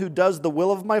one who does the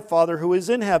will of my Father who is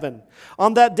in heaven.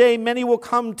 On that day, many will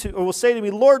say to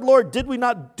me, Lord, Lord, did we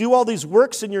not do all these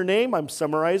works in your name? I'm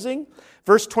summarizing.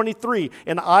 Verse 23,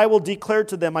 and I will declare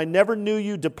to them, I never knew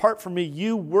you. Depart from me,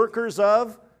 you workers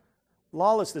of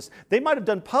lawlessness. They might have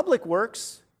done public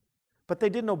works, but they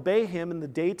didn't obey him in the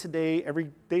day-to-day,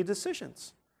 everyday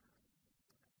decisions.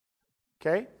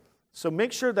 Okay? So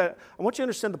make sure that, I want you to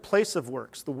understand the place of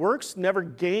works. The works never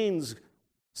gains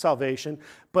salvation,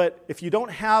 but if you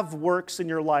don't have works in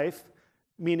your life,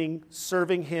 meaning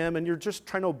serving him, and you're just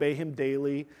trying to obey him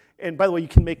daily, and by the way, you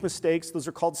can make mistakes. Those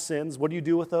are called sins. What do you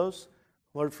do with those?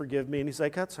 Lord, forgive me. And he's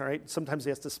like, that's all right. Sometimes he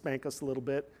has to spank us a little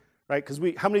bit, right? Because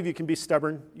how many of you can be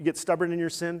stubborn? You get stubborn in your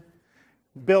sin?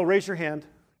 Bill, raise your hand.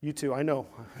 You too, I know.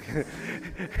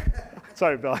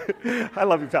 Sorry, Bill. I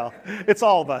love you, pal. It's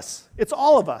all of us. It's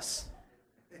all of us,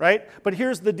 right? But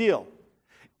here's the deal.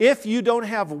 If you don't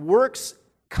have works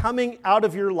coming out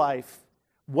of your life,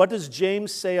 what does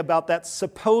James say about that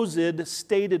supposed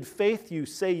stated faith you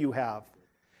say you have?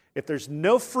 If there's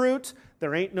no fruit,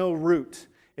 there ain't no root.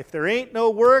 If there ain't no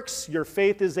works, your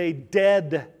faith is a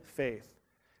dead faith.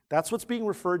 That's what's being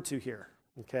referred to here,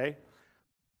 okay?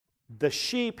 The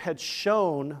sheep had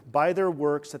shown by their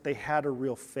works that they had a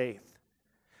real faith.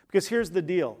 Because here's the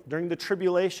deal. During the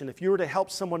tribulation, if you were to help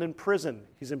someone in prison,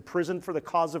 he's in prison for the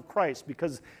cause of Christ,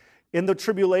 because in the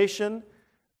tribulation,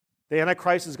 the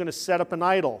Antichrist is going to set up an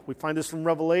idol. We find this from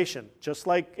Revelation. Just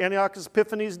like Antiochus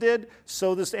Epiphanes did,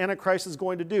 so this Antichrist is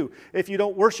going to do. If you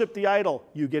don't worship the idol,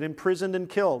 you get imprisoned and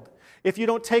killed. If you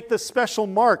don't take the special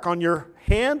mark on your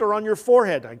hand or on your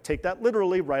forehead, I take that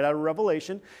literally right out of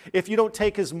Revelation. If you don't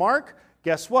take his mark,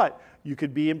 guess what? You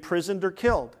could be imprisoned or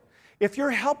killed. If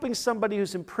you're helping somebody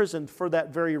who's imprisoned for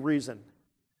that very reason,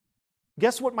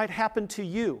 guess what might happen to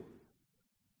you?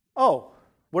 Oh,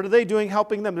 what are they doing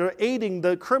helping them? They're aiding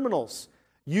the criminals.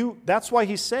 That's why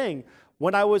he's saying,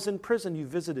 when I was in prison, you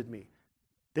visited me.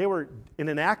 They were in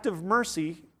an act of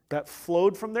mercy that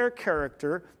flowed from their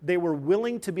character. They were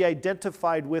willing to be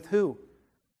identified with who?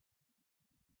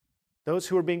 Those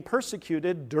who were being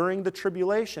persecuted during the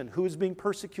tribulation. Who's being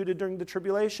persecuted during the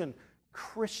tribulation?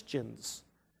 Christians.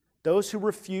 Those who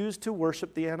refused to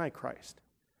worship the Antichrist.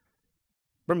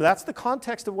 Remember, that's the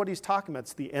context of what he's talking about.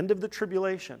 It's the end of the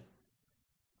tribulation.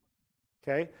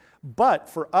 Okay? But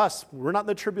for us, we're not in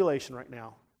the tribulation right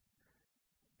now.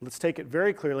 let's take it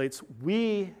very clearly.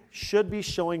 We should be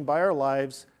showing by our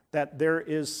lives that there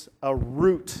is a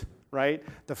root, right?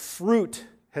 The fruit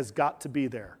has got to be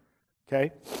there,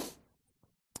 okay?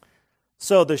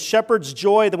 So the shepherd's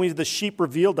joy, then we have the sheep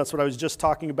revealed. That's what I was just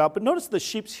talking about. But notice the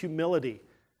sheep's humility,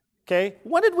 okay?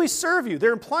 When did we serve you?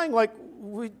 They're implying like,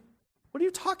 what are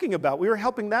you talking about? We were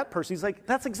helping that person. He's like,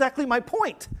 that's exactly my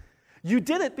point. You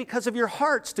did it because of your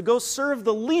hearts to go serve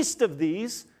the least of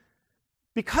these.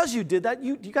 Because you did that,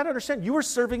 you got to understand, you were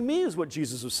serving me is what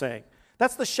Jesus was saying.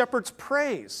 That's the shepherd's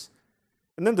praise.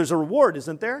 And then there's a reward,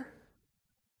 isn't there?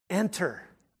 Enter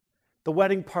the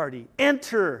wedding party.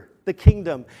 Enter the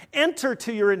kingdom. Enter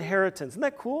to your inheritance. Isn't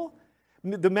that cool?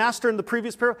 The master in the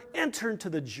previous parable, enter into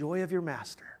the joy of your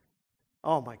master.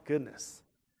 Oh my goodness.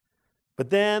 But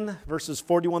then verses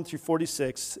 41 through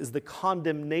 46 is the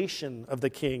condemnation of the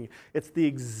king. It's the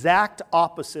exact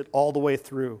opposite all the way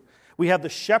through. We have the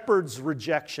shepherd's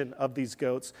rejection of these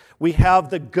goats. We have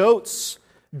the goats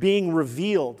being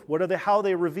revealed. How are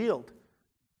they revealed?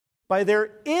 By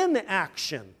their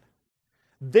inaction.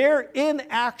 Their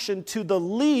inaction to the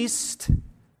least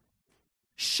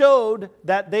showed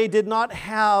that they did not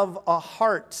have a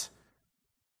heart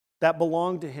that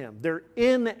belonged to him. Their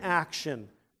inaction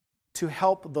to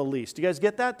help the least. Do you guys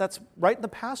get that? That's right in the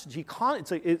passage.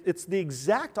 It's the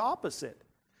exact opposite.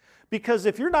 Because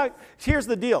if you're not, here's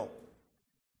the deal.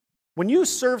 When you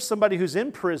serve somebody who's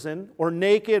in prison or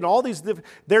naked,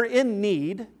 they're in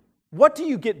need, what do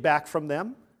you get back from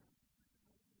them?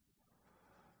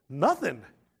 Nothing.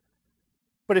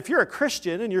 But if you're a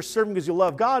Christian and you're serving because you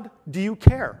love God, do you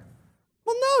care?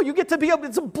 Well, no, you get to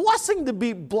it's a blessing to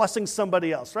be blessing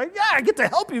somebody else, right? Yeah, I get to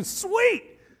help you, sweet.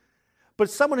 But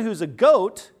someone who's a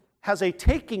goat has a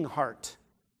taking heart.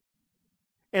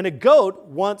 And a goat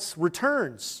wants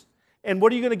returns. And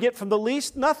what are you going to get from the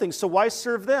least? Nothing. So why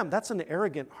serve them? That's an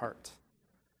arrogant heart.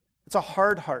 It's a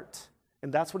hard heart.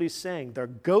 And that's what he's saying. Their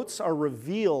goats are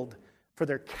revealed for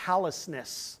their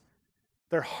callousness,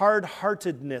 their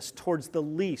hard-heartedness towards the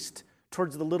least,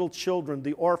 towards the little children,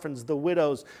 the orphans, the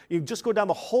widows. You just go down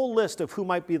the whole list of who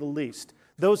might be the least.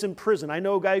 Those in prison. I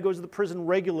know a guy who goes to the prison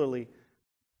regularly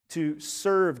to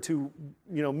serve, to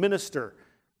minister.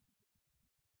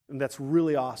 And that's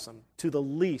really awesome. To the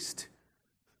least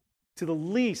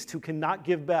who cannot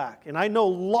give back. And I know a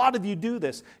lot of you do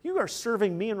this. You are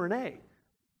serving me and Renee.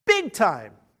 Big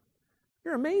time.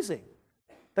 You're amazing.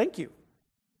 Thank you.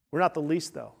 We're not the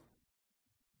least, though.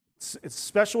 It's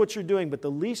special what you're doing, but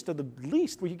the least of the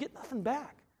least, well, you get nothing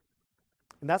back.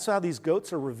 And that's how these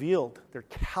goats are revealed, their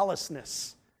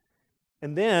callousness.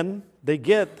 And then they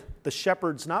get the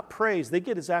shepherd's not praise, they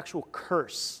get his actual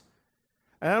curse.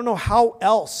 And I don't know how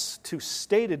else to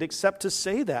state it except to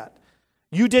say that.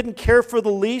 You didn't care for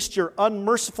the least, your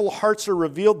unmerciful hearts are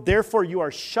revealed, therefore you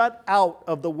are shut out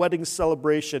of the wedding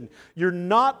celebration. You're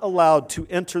not allowed to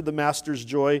enter the master's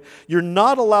joy. You're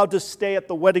not allowed to stay at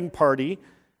the wedding party.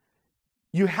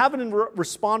 You haven't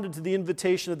responded to the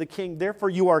invitation of the king, therefore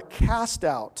you are cast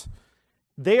out.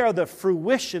 They are the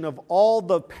fruition of all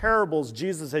the parables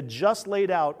Jesus had just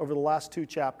laid out over the last 3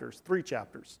 chapters,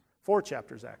 4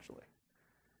 chapters actually.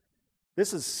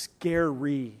 This is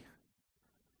scary.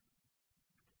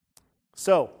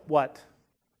 So, what?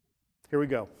 Here we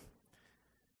go.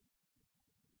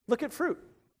 Look at fruit.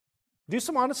 Do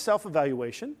some honest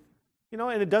self-evaluation.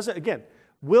 And it doesn't, again,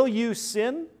 will you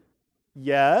sin?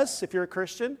 Yes, if you're a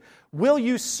Christian. Will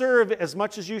you serve as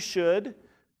much as you should?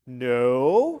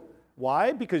 No.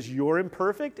 Why? Because you're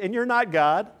imperfect and you're not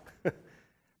God.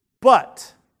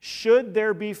 But should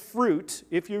there be fruit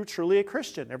if you're truly a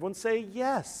Christian? Everyone say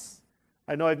yes.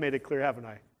 I know I've made it clear, haven't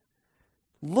I?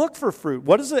 Look for fruit.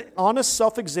 What does an honest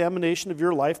self-examination of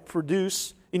your life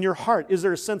produce in your heart? Is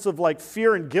there a sense of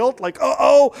fear and guilt?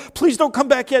 Please don't come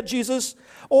back yet, Jesus?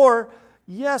 Or,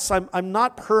 yes, I'm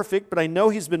not perfect, but I know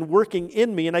He's been working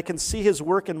in me and I can see His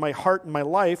work in my heart and my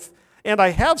life. And I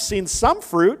have seen some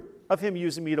fruit of Him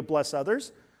using me to bless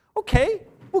others. Okay,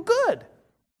 well, good.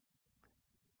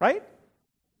 Right?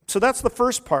 So that's the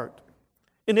first part.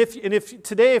 And if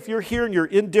today, if you're here and you're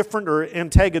indifferent or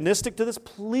antagonistic to this,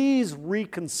 please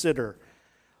reconsider.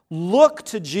 Look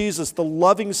to Jesus, the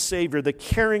loving Savior, the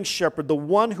caring shepherd, the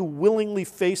one who willingly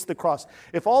faced the cross.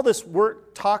 If all this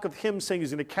talk of Him saying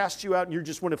He's going to cast you out and you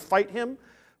just want to fight Him,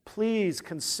 please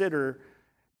consider,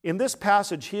 in this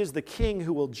passage, He is the King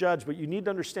who will judge, but you need to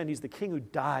understand He's the King who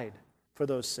died for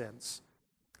those sins.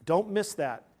 Don't miss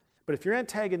that. But if you're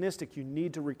antagonistic, you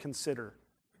need to reconsider.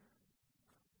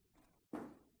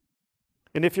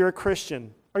 And if you're a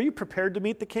Christian, are you prepared to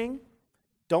meet the King?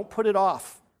 Don't put it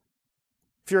off.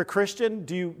 If you're a Christian,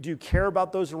 do you care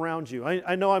about those around you?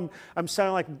 I know I'm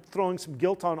sounding like I'm throwing some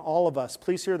guilt on all of us.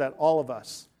 Please hear that, all of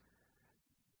us.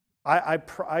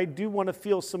 I do want to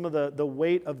feel some of the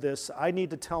weight of this. I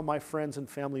need to tell my friends and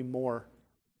family more.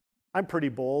 I'm pretty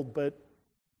bold, but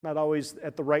not always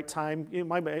at the right time.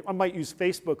 I might use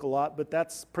Facebook a lot, but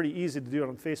that's pretty easy to do it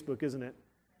on Facebook, isn't it?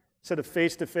 Instead of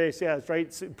face-to-face, yeah, it's right.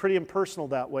 It's pretty impersonal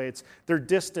that way. They're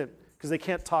distant because they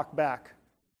can't talk back.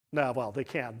 No, well, they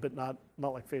can, but not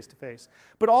like face-to-face.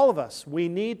 But all of us, we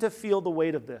need to feel the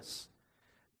weight of this.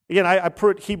 Again, I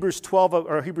put Hebrews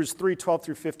 3, 12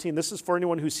 through 15. This is for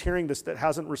anyone who's hearing this that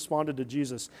hasn't responded to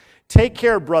Jesus. Take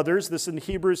care, brothers. This in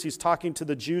Hebrews, he's talking to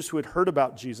the Jews who had heard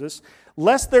about Jesus.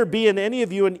 Lest there be in any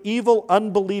of you an evil,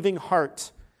 unbelieving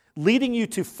heart, leading you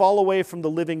to fall away from the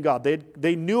living God.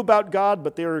 They knew about God,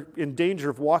 but they were in danger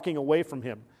of walking away from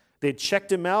him. They had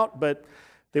checked him out, but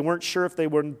they weren't sure if they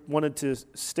wanted to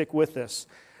stick with this.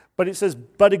 But it says,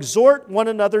 but exhort one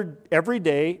another every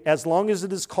day, as long as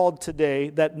it is called today,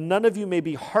 that none of you may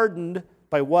be hardened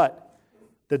by what?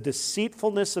 The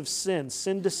deceitfulness of sin.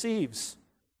 Sin deceives.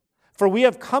 For we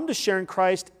have come to share in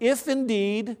Christ, if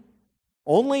indeed,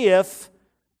 only if,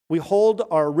 we hold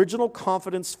our original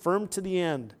confidence firm to the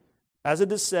end. As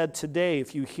it is said, today,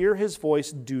 if you hear his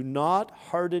voice, do not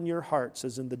harden your hearts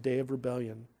as in the day of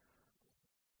rebellion.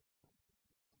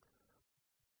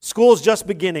 School is just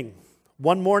beginning.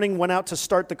 One morning, went out to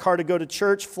start the car to go to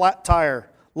church, flat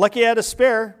tire. Lucky I had a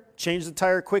spare, changed the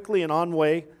tire quickly and on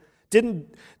way.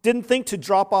 Didn't think to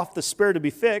drop off the spare to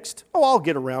be fixed. Oh, I'll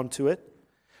get around to it.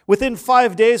 Within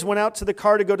 5 days, went out to the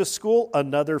car to go to school,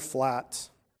 another flat.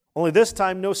 Only this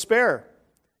time, no spare.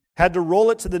 Had to roll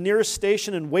it to the nearest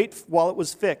station and wait while it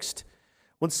was fixed.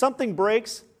 When something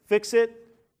breaks, fix it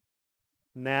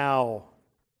now.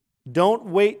 Don't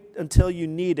wait until you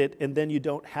need it and then you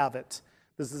don't have it.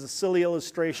 This is a silly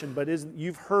illustration, but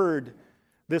you've heard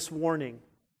this warning.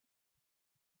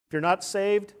 If you're not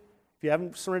saved, if you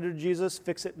haven't surrendered to Jesus,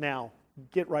 fix it now.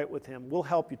 Get right with him. We'll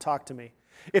help you. Talk to me.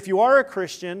 If you are a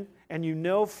Christian and you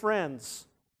know friends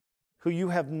who you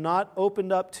have not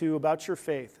opened up to about your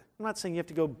faith, I'm not saying you have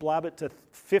to go blab it to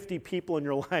 50 people in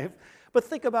your life, but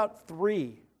think about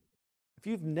 3. If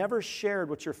you've never shared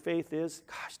what your faith is,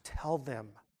 gosh, tell them.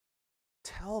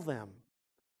 Tell them.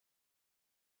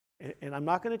 And I'm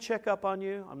not going to check up on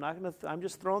you. I'm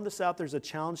just throwing this out. There's a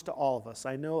challenge to all of us.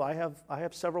 I know I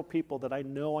have several people that I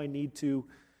know I need to,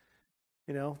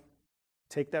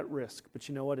 take that risk. But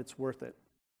you know what? It's worth it.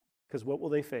 Because what will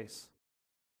they face?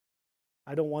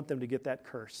 I don't want them to get that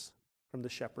curse from the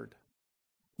shepherd.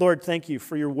 Lord, thank you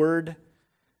for your word.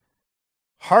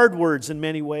 Hard words in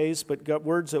many ways, but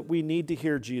words that we need to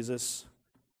hear, Jesus.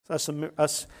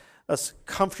 Us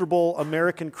comfortable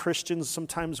American Christians,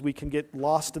 sometimes we can get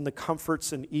lost in the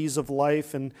comforts and ease of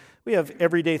life, and we have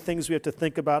everyday things we have to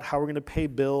think about, how we're going to pay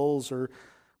bills, or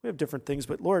we have different things.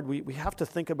 But Lord, we have to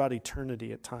think about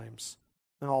eternity at times,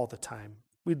 not all the time.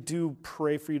 We do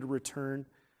pray for you to return.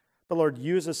 But Lord,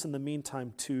 use us in the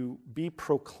meantime to be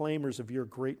proclaimers of your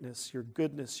greatness, your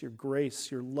goodness, your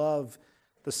grace, your love,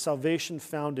 the salvation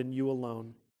found in you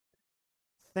alone.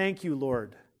 Thank you,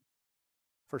 Lord,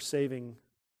 for saving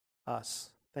us.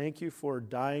 Thank you for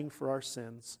dying for our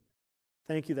sins.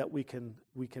 Thank you that we can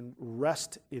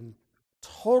rest in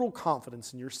total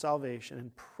confidence in your salvation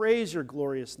and praise your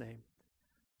glorious name.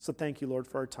 So thank you, Lord,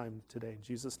 for our time today. In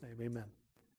Jesus' name, amen.